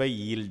will yield by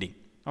yielding.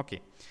 Okay.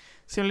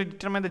 Similarly,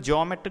 determine the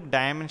geometric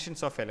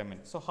dimensions of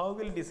elements. So how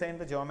will design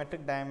the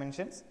geometric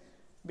dimensions?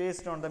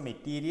 Based on the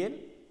material,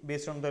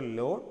 based on the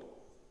load,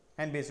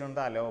 and based on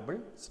the allowable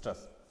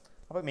stress.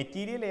 അപ്പോൾ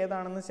material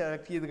ഏതാണെന്ന്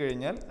select ചെയ്ത്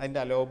കഴിഞ്ഞാൽ അതിൻ്റെ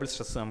allowable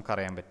stress നമുക്ക്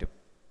അറിയാൻ പറ്റും.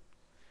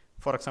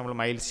 For example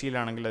mild steel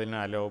ആണെങ്കിൽ അതിന്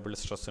അലോവബിൾ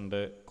സ്ട്രെസ് ഉണ്ട്,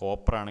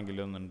 കോപ്പർ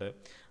ആണെങ്കിലും ഒന്നുണ്ട്.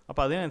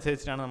 അപ്പോൾ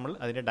അതിനനുസരിച്ചിട്ടാണ് നമ്മൾ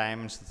അതിൻ്റെ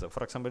ഡയമെൻഷൻസ്.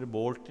 ഫോർ എക്സാമ്പിൾ ഒരു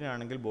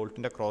ബോൾട്ടിനാണെങ്കിൽ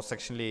ബോൾട്ടിൻ്റെ ക്രോസ്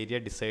സെക്ഷനിലെ ഏരിയ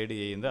ഡിസൈഡ്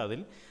ചെയ്യുന്നത്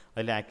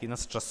അതിൽ ആക്ട് ചെയ്യുന്ന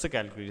സ്ട്രെസ്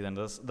കാൽക്കുലേറ്റ്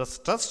ചെയ്യുന്നുണ്ട്. The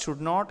stress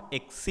should not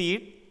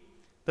exceed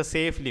the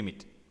safe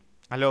limit,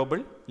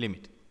 allowable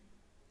limit.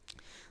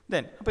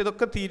 Then അപ്പോൾ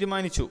ഇതൊക്കെ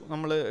തീരുമാനിച്ചു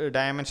നമ്മൾ,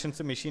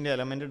 ഡയമെൻഷൻസ് മെഷീൻ്റെ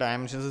എലമെൻറ്റ്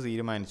ഡയമെൻഷൻസ്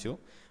തീരുമാനിച്ചു.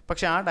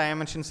 പക്ഷേ ആ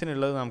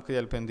ഡയമെൻഷൻസിനുള്ളത് നമുക്ക്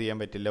ചിലപ്പോൾ എന്ത് ചെയ്യാൻ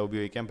പറ്റില്ല,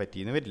 ഉപയോഗിക്കാൻ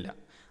പറ്റിയെന്ന് വരില്ല.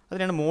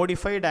 അതിനാണ്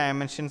modify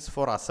dimensions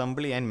four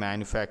assembly and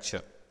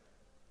manufacture.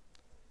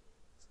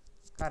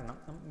 കാരണം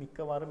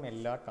മിക്കവാറും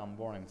എല്ലാ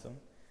കമ്പോണൻസും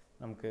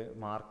നമുക്ക്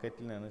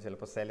മാർക്കറ്റിൽ നിന്ന്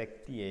ചിലപ്പോൾ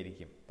സെലക്ട്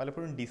ചെയ്യായിരിക്കും.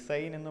 പലപ്പോഴും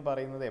ഡിസൈൻ എന്ന്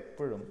പറയുന്നത്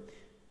എപ്പോഴും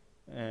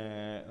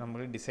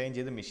നമ്മൾ ഡിസൈൻ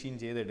ചെയ്ത് മെഷീൻ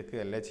ചെയ്ത്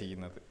എടുക്കുകയല്ല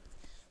ചെയ്യുന്നത്.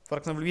 For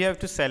example we have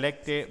to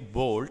select A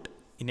bolt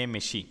in A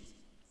machine.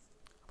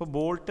 അപ്പോൾ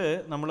ബോൾട്ട്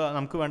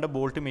നമുക്ക് വേണ്ട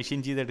ബോൾട്ട് മെഷീൻ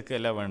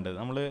ചെയ്തെടുക്കുകയല്ല വേണ്ടത്.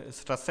 നമ്മൾ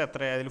സ്ട്രെസ്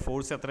എത്രയാണ്, അതിൽ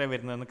ഫോഴ്സ് എത്രയാണ്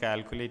വരുന്നതെന്ന്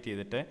കാൽക്കുലേറ്റ്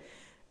ചെയ്തിട്ട്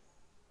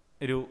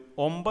ഒരു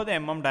 9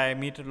 mm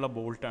ഡയമീറ്ററുള്ള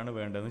ബോൾട്ടാണ്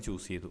വേണ്ടതെന്ന്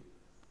ചൂസ് ചെയ്തു.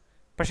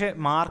 പക്ഷേ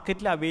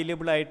മാർക്കറ്റിൽ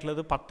അവൈലബിൾ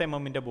ആയിട്ടുള്ളത് 10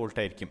 mm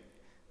ബോൾട്ടായിരിക്കും.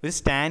 ഒരു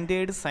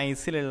സ്റ്റാൻഡേർഡ്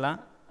സൈസിലുള്ള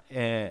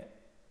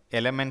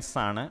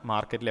എലമെൻറ്റ്സാണ്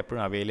മാർക്കറ്റിൽ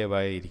എപ്പോഴും അവൈലബിൾ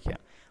ആയിരിക്കുക.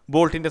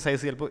 ബോൾട്ടിൻ്റെ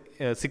സൈസ് ചിലപ്പോൾ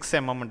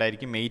 6 mm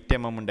ഉണ്ടായിരിക്കും,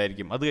 8 mm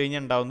ഉണ്ടായിരിക്കും. അത് കഴിഞ്ഞ്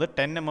ഉണ്ടാകുന്നത്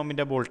 10 mm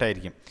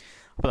ബോൾട്ടായിരിക്കും.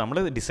 അപ്പോൾ നമ്മൾ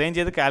ഡിസൈൻ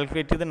ചെയ്ത്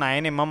കാൽക്കുലേറ്റ് ചെയ്ത്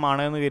 9 mm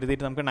ആണെന്ന്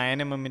കരുതിയിട്ട് നമുക്ക്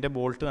 9 mm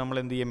ബോൾട്ട് നമ്മൾ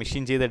എന്ത് ചെയ്യുക,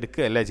 മെഷീൻ ചെയ്ത്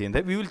എടുക്കുകയല്ല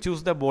ചെയ്യുന്നത്. We will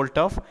choose the bolt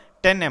of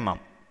 10 mm.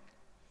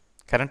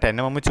 കാരണം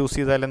 10 mm ചൂസ്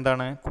ചെയ്താൽ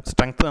എന്താണ്,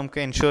 സ്ട്രെങ്ത് നമുക്ക്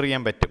എൻഷുർ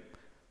ചെയ്യാൻ പറ്റും.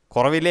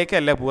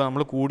 കുറവിലേക്കല്ല പോവുക,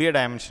 നമ്മൾ കൂടിയ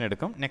ഡയമെൻഷൻ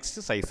എടുക്കും.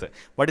 Next size,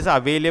 what is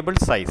available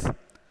size?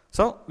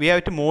 So we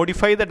have to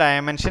modify the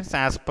dimensions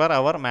as per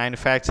hour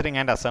manufacturing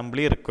and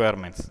assembly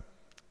requirements.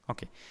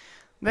 Okay,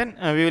 then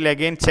we will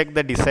again check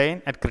the design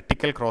at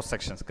critical cross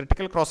sections.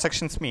 Critical cross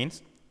sections means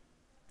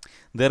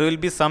there will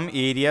be some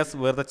areas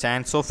where the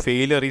chance of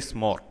failure is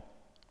more.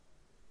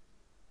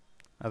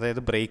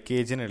 അതായത്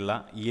ബ്രേക്കേജിനുള്ള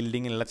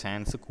ഈൽഡിങ്ങിനുള്ള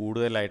chance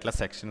കൂടുതലായിട്ടുള്ള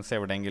sections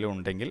എവിടെയെങ്കിലും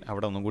ഉണ്ടെങ്കിൽ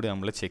അവിടെ ഒന്നും കൂടി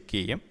നമ്മൾ check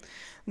ചെയ്യും.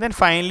 Then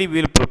finally we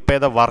will prepare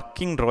the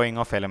working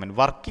drawing of element.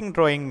 Working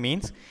drawing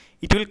means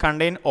it will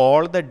contain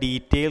all the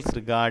details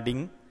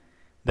regarding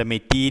the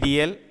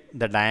material,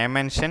 the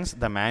dimensions,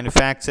 the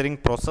manufacturing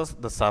process,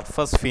 the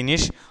surface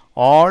finish,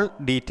 all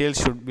details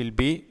will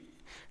be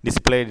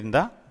displayed in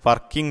the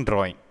working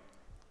drawing.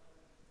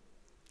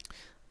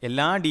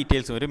 എല്ലാ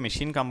ഡീറ്റെയിൽസും ഒരു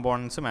machine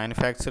components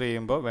manufacture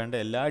ചെയ്യുമ്പോൾ വേണ്ട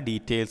എല്ലാ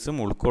ഡീറ്റെയിൽസും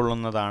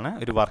ഉൾക്കൊള്ളുന്നതാണ്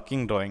ഒരു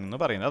working drawing എന്ന്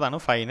പറയുന്നത്. അതാണ്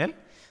final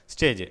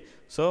stage.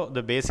 So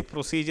the basic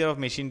procedure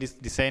of machine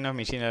design of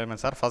machine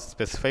elements are first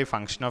specify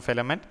function of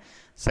element,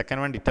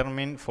 second one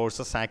determine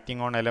forces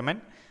acting on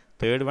element,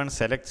 third one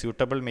select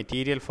suitable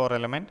material for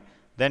element,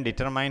 then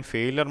determine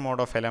failure mode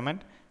of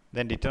element,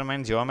 then determine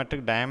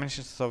geometric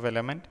dimensions of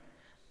element,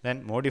 then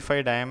modify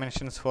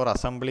dimensions for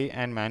assembly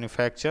and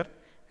manufacture,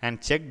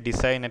 and check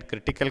design at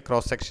critical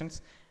cross sections,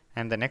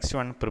 and the next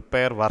one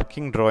prepare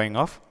working drawing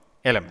of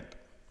element.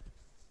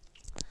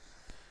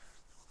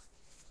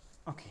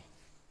 Okay,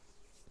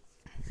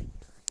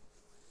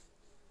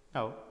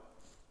 now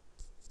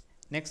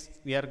next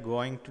we are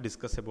going to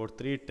discuss about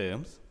three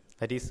terms,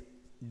 that is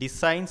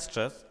design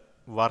stress,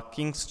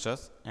 working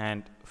stress,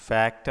 and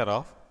factor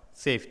of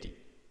safety.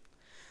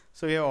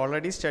 So we have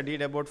already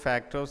studied about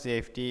factor of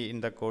safety in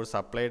the course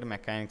applied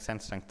mechanics and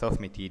strength of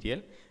material.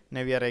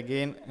 Now we are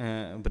again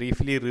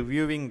briefly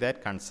reviewing that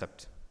concept.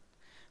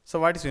 So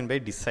what is meant by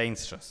design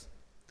stress?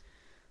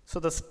 So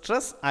the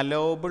stress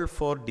allowable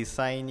for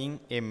designing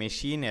a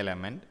machine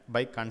element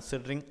by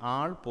considering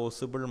all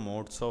possible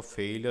modes of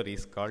failure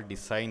is called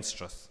design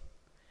stress.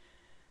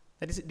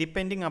 That is,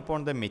 depending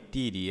upon the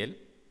material,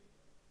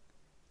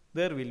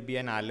 there will be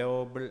an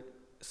allowable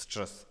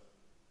stress.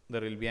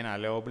 There will be an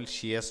allowable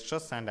shear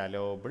stress and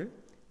allowable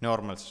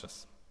normal stress.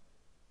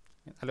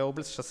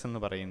 Allowable stress എന്ന്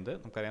പറയുന്നത്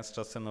നമുക്കറിയാം,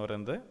 stress എന്ന്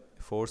പറയുന്നത്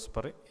force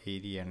per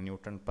area ആണ്,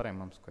 newton per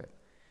mm².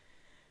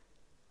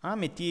 ആ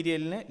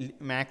മെറ്റീരിയലിന്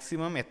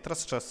maximum എത്ര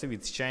stress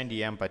withstand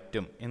ചെയ്യാൻ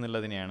പറ്റും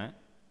എന്നുള്ളതിനെയാണ്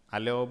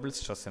അലൗവബിൾ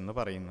സ്ട്രെസ് എന്ന്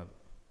പറയുന്നത്.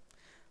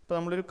 അപ്പോൾ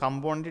നമ്മളൊരു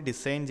കമ്പോണൻറ്റ്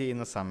ഡിസൈൻ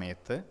ചെയ്യുന്ന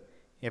സമയത്ത്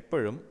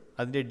എപ്പോഴും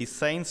അതിൻ്റെ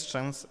ഡിസൈൻ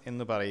സ്ട്രെങ്സ്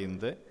എന്ന്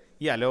പറയുന്നത്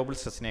ഈ അലൗവബിൾ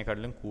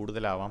സ്ട്രെസ്സിനേക്കാട്ടിലും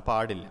കൂടുതലാവാൻ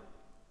പാടില്ല.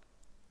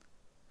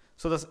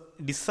 സോ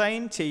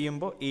ഡിസൈൻ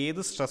ചെയ്യുമ്പോൾ ഏത്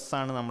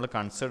സ്ട്രെസ്സാണ് നമ്മൾ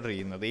കൺസിഡർ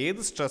ചെയ്യുന്നത്,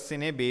 ഏത്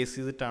സ്ട്രെസ്സിനെ ബേസ്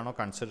ചെയ്തിട്ടാണോ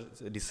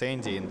ഡിസൈൻ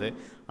ചെയ്യുന്നത്,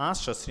 ആ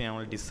സ്ട്രെസ്സിനെ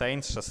നമ്മൾ ഡിസൈൻ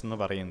സ്ട്രെസ് എന്ന്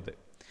പറയുന്നത്.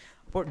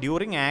 അപ്പോൾ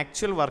ഡ്യൂറിങ്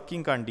ആക്ച്വൽ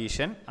വർക്കിംഗ്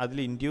കണ്ടീഷൻ അതിൽ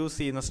ഇൻഡ്യൂസ്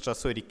ചെയ്യുന്ന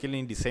സ്ട്രെസ് ഒരിക്കലും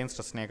ഈ ഡിസൈൻ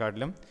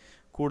സ്ട്രെസ്സിനെക്കാട്ടിലും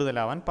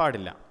കൂടുതലാവാൻ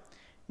പാടില്ല.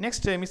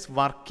 Next term is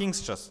working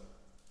stress.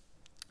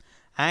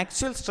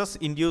 Actual stress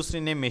induced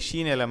in A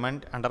machine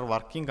element under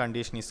working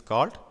condition is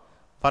called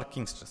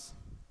working stress.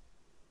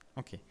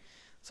 Okay,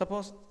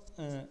 suppose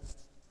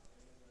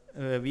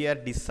we are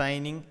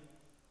designing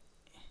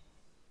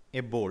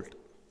a bolt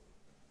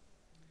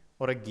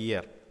or a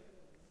gear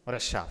or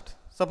a shaft.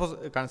 Suppose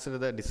consider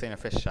the design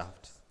of a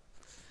shaft.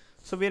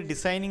 So we are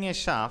designing a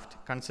shaft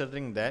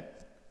considering that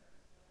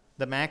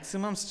the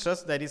maximum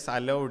stress that is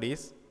allowed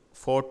is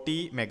 40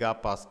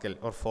 megapascal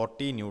or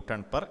 40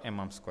 Newton per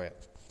mm².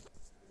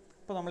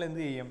 അപ്പോൾ നമ്മൾ എന്ത്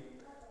ചെയ്യും,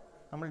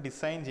 നമ്മൾ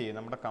design ചെയ്യും,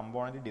 നമ്മുടെ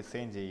component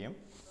design ചെയ്യും.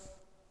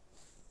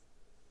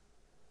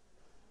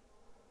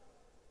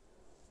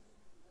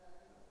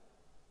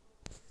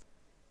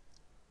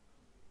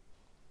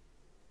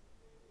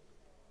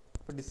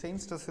 അപ്പോൾ design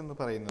stress എന്ന്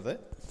പറയുന്നത്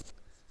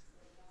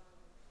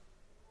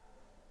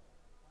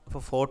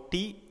ഇപ്പോൾ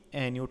 40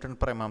 ന്യൂട്ടൺ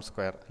പെർ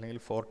mm² അല്ലെങ്കിൽ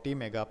 40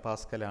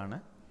 മെഗാപാസ്കലാണ്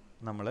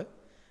നമ്മൾ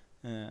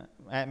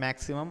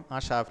മാക്സിമം ആ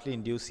ഷാഫ്റ്റിൽ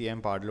ഇൻഡ്യൂസ് ചെയ്യാൻ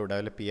പാടുള്ളൂ,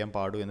 ഡെവലപ്പ് ചെയ്യാൻ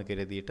പാടൂ എന്ന്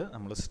കരുതിയിട്ട്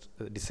നമ്മൾ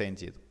ഡിസൈൻ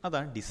ചെയ്തു.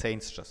 അതാണ് design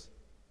stress.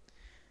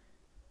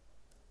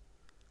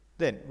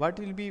 Then what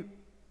will be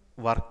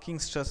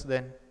working stress?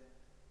 Then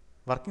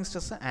working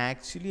stress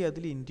actually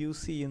അതിൽ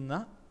ഇൻഡ്യൂസ് ചെയ്യുന്ന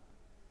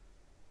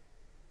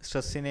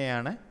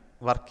സ്ട്രെസ്സിനെയാണ്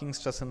വർക്കിംഗ്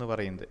സ്ട്രെസ് എന്ന്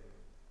പറയുന്നത്.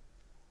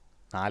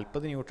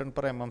 40 ന്യൂട്ടൺ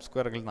പെർ mm²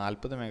 അല്ലെങ്കിൽ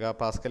 40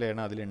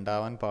 മെഗാപാസ്കലാണ്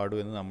അതിലുണ്ടാവാൻ പാടൂ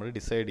എന്ന് നമ്മൾ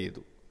ഡിസൈഡ്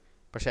ചെയ്തു.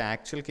 പക്ഷേ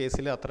ആക്ച്വൽ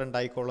കേസിൽ അത്ര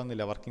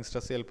ഉണ്ടായിക്കൊള്ളുന്നില്ല. വർക്കിംഗ്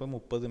സ്ട്രെസ് ചിലപ്പോൾ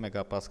 30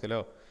 മെഗാപാസ്കലോ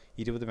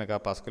 20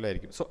 മെഗാപാസ്കലോ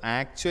ആയിരിക്കും. So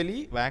actually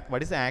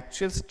what is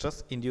actual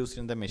stress induced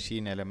in the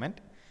machine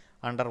element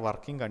under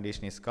working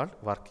condition is called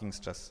working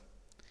stress.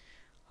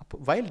 അപ്പോൾ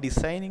while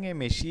designing A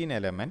machine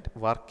element,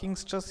 working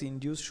stress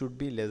induce should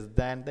be less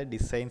than the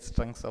design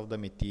strength of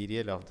the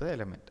material of the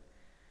element.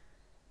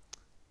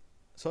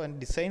 So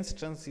design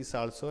strength is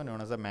also known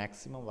as A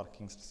maximum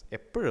working stress.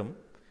 എപ്പോഴും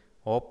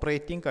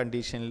operating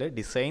കണ്ടീഷനിൽ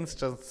design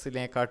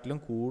സ്ട്രെസ്സിനെക്കാട്ടിലും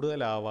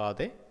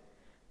കൂടുതലാവാതെ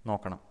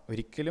നോക്കണം.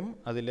 ഒരിക്കലും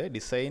അതിൽ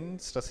design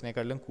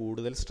സ്ട്രെസ്സിനെക്കാട്ടിലും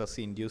കൂടുതൽ stress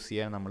induce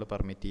ചെയ്യാൻ നമ്മൾ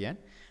permit ചെയ്യാൻ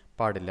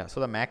പാടില്ല. So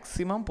the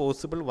maximum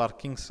possible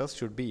working stress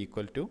should be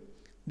equal to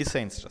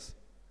design stress.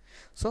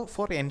 So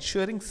four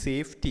ensuring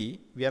safety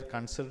V R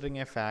considering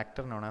A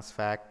factor known as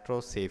factor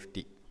of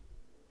safety.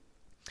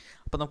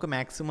 അപ്പോൾ നമുക്ക്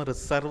മാക്സിമം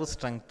റിസർവ്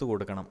സ്ട്രെങ്ത്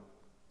കൊടുക്കണം.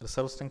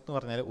 Reserve strength എന്ന്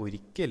പറഞ്ഞാൽ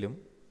ഒരിക്കലും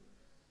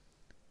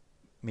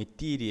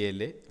material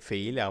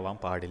ഫെയിലാവാൻ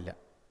പാടില്ല.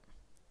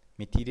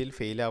 Material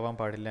ഫെയിലാവാൻ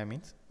പാടില്ല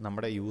means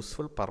നമ്മുടെ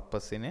useful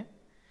പർപ്പസിന്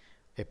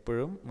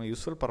എപ്പോഴും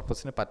യൂസ്ഫുൾ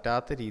പർപ്പസിന്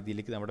പറ്റാത്ത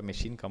രീതിയിലേക്ക് നമ്മുടെ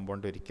മെഷീൻ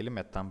കമ്പോണൻ്റ് ഒരിക്കലും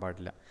എത്താൻ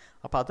പാടില്ല.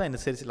 അപ്പോൾ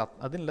അതനുസരിച്ച്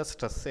അതിനുള്ള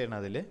സ്ട്രെസ്സാണ്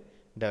അതിൽ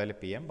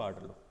ഡെവലപ്പ് ചെയ്യാൻ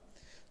പാടുള്ളൂ.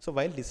 So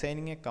while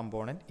designing a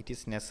component, it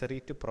is necessary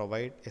to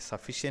provide a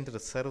sufficient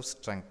reserve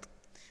strength.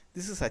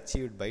 This is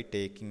achieved by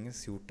taking a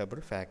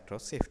suitable factor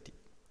of safety.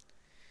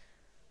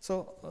 So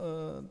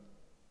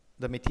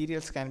the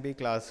materials can be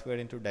classified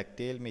into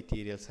ductile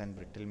materials and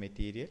brittle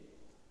material.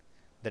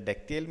 The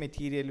ductile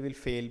material will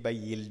fail by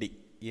yielding.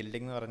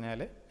 Yielding എന്ന്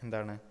പറഞ്ഞാൽ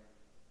എന്താണ്?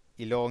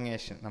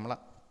 Elongation. നമ്മൾ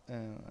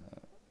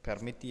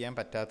permit ചെയ്യാൻ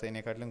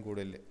പറ്റാത്തതിനേക്കാട്ടിലും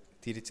കൂടുതൽ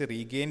തിരിച്ച്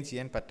regain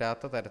ചെയ്യാൻ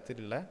പറ്റാത്ത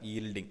തരത്തിലുള്ള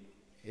yielding,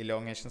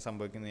 ഇലോങ്ങേഷൻ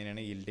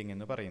സംഭവിക്കുന്നതിനാണ് yielding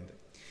എന്ന് പറയുന്നത്.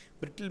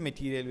 Brittle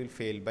material will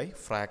fail by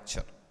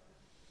fracture.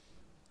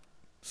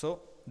 So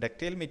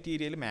ductile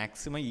material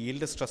maximum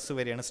yield stress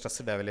വരെയാണ്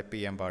സ്ട്രെസ് ഡെവലപ്പ്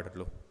ചെയ്യാൻ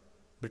പാടുള്ളൂ.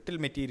 ബ്രിട്ടിൽ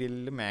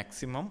മെറ്റീരിയലിൽ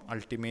മാക്സിമം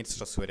അൾട്ടിമേറ്റ്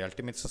സ്ട്രെസ് വരെ.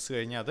 അൾട്ടിമേറ്റ് സ്ട്രെസ്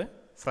കഴിഞ്ഞാൽ അത്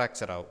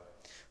ഫ്രാക്ചർ ആവും.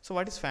 So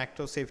what is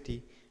factor of safety?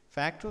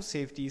 Factor of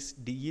safety is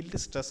yield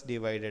stress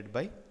divided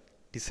by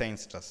design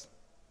stress.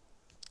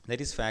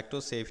 That is factor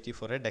of safety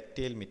for a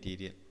ductile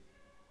material.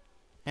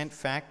 And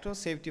factor of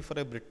safety for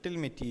a brittle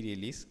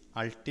material is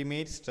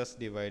ultimate stress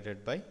divided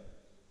by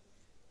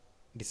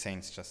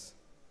design stress.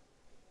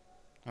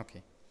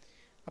 Okay.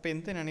 അപ്പോൾ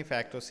എന്തിനാണ് ഈ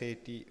factor of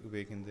safety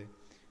ഉപയോഗിക്കുന്നത്?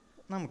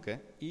 നമുക്ക്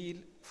ഈ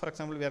for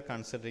example V R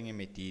considering A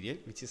material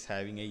which is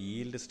having A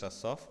yield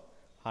stress of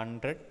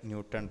 100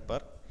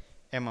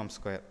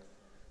 Newton/mm².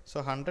 So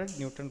 100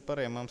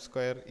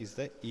 Newton/mm² is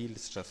the yield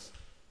stress.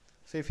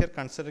 So if you are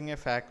considering a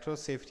factor of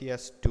safety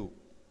as 2,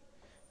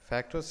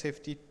 factor of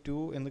safety 2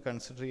 എന്ന്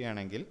consider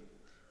ചെയ്യുകയാണെങ്കിൽ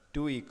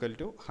 2 equal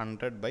to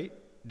 100 by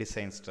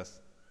design stress.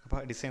 അപ്പോൾ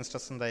design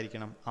stress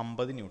എന്തായിരിക്കണം?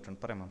 50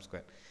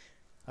 Newton/mm².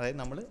 അതായത്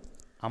നമ്മൾ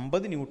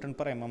 50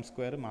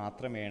 Newton/mm²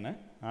 മാത്രമേയാണ്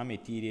ആ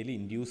material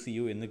induce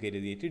ചെയ്യൂ എന്ന്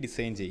കരുതിയിട്ട്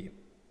ഡിസൈൻ ചെയ്യും.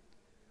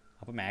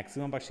 അപ്പോൾ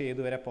മാക്സിമം പക്ഷേ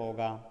ഏതുവരെ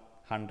പോകാം?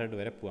 100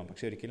 വരെ പോകാം.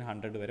 പക്ഷേ ഒരിക്കലും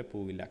 100 വരെ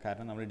പോവില്ല.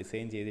 കാരണം നമ്മൾ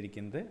ഡിസൈൻ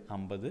ചെയ്തിരിക്കുന്നത്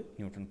 50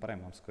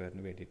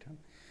 Newton/mm² വേണ്ടിയിട്ടാണ്.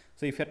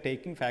 So if you are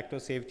taking factor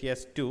of safety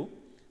as 2,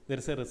 there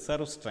is a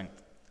reserve strength.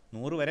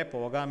 100 വരെ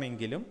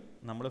പോകാമെങ്കിലും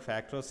നമ്മൾ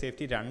ഫാക്ടർ ഓഫ്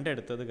സേഫ്റ്റി 2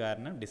 എടുത്തത്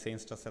കാരണം ഡിസൈൻ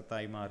സ്ട്രെസ്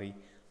എത്തായി മാറി?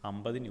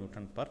 50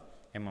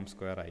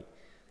 Newton/mm² ആയി.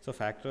 So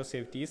factor of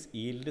safety is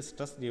yield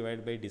stress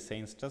divided by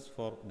design stress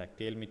for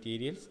ductile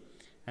materials,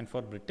 and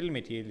for brittle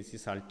materials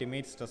is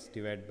ultimate stress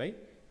divided by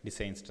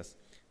design stress.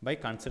 By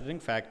considering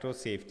factor of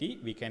safety,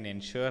 we can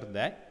ensure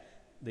that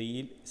the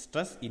yield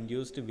stress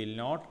induced will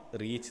not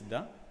reach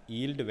the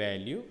yield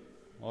value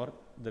or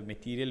the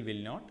material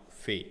will not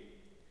fail.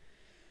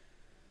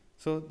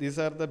 So these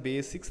are the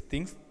basic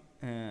things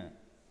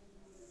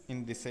in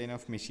design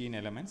of machine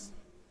elements.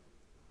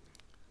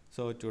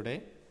 So today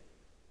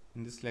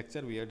in this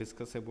lecture we have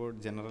discussed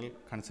about general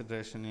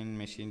consideration in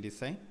machine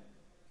design,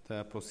 the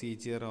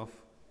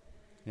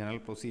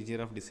general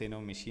procedure of design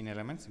of machine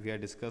elements. We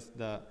have discussed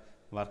the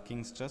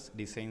working stress,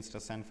 design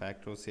stress and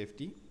factor of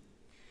safety,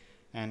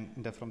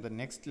 and from the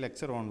next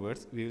lecture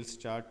onwards we will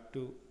start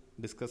to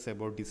discuss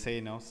about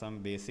design of some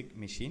basic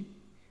machine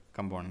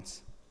components.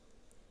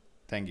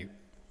 Thank you.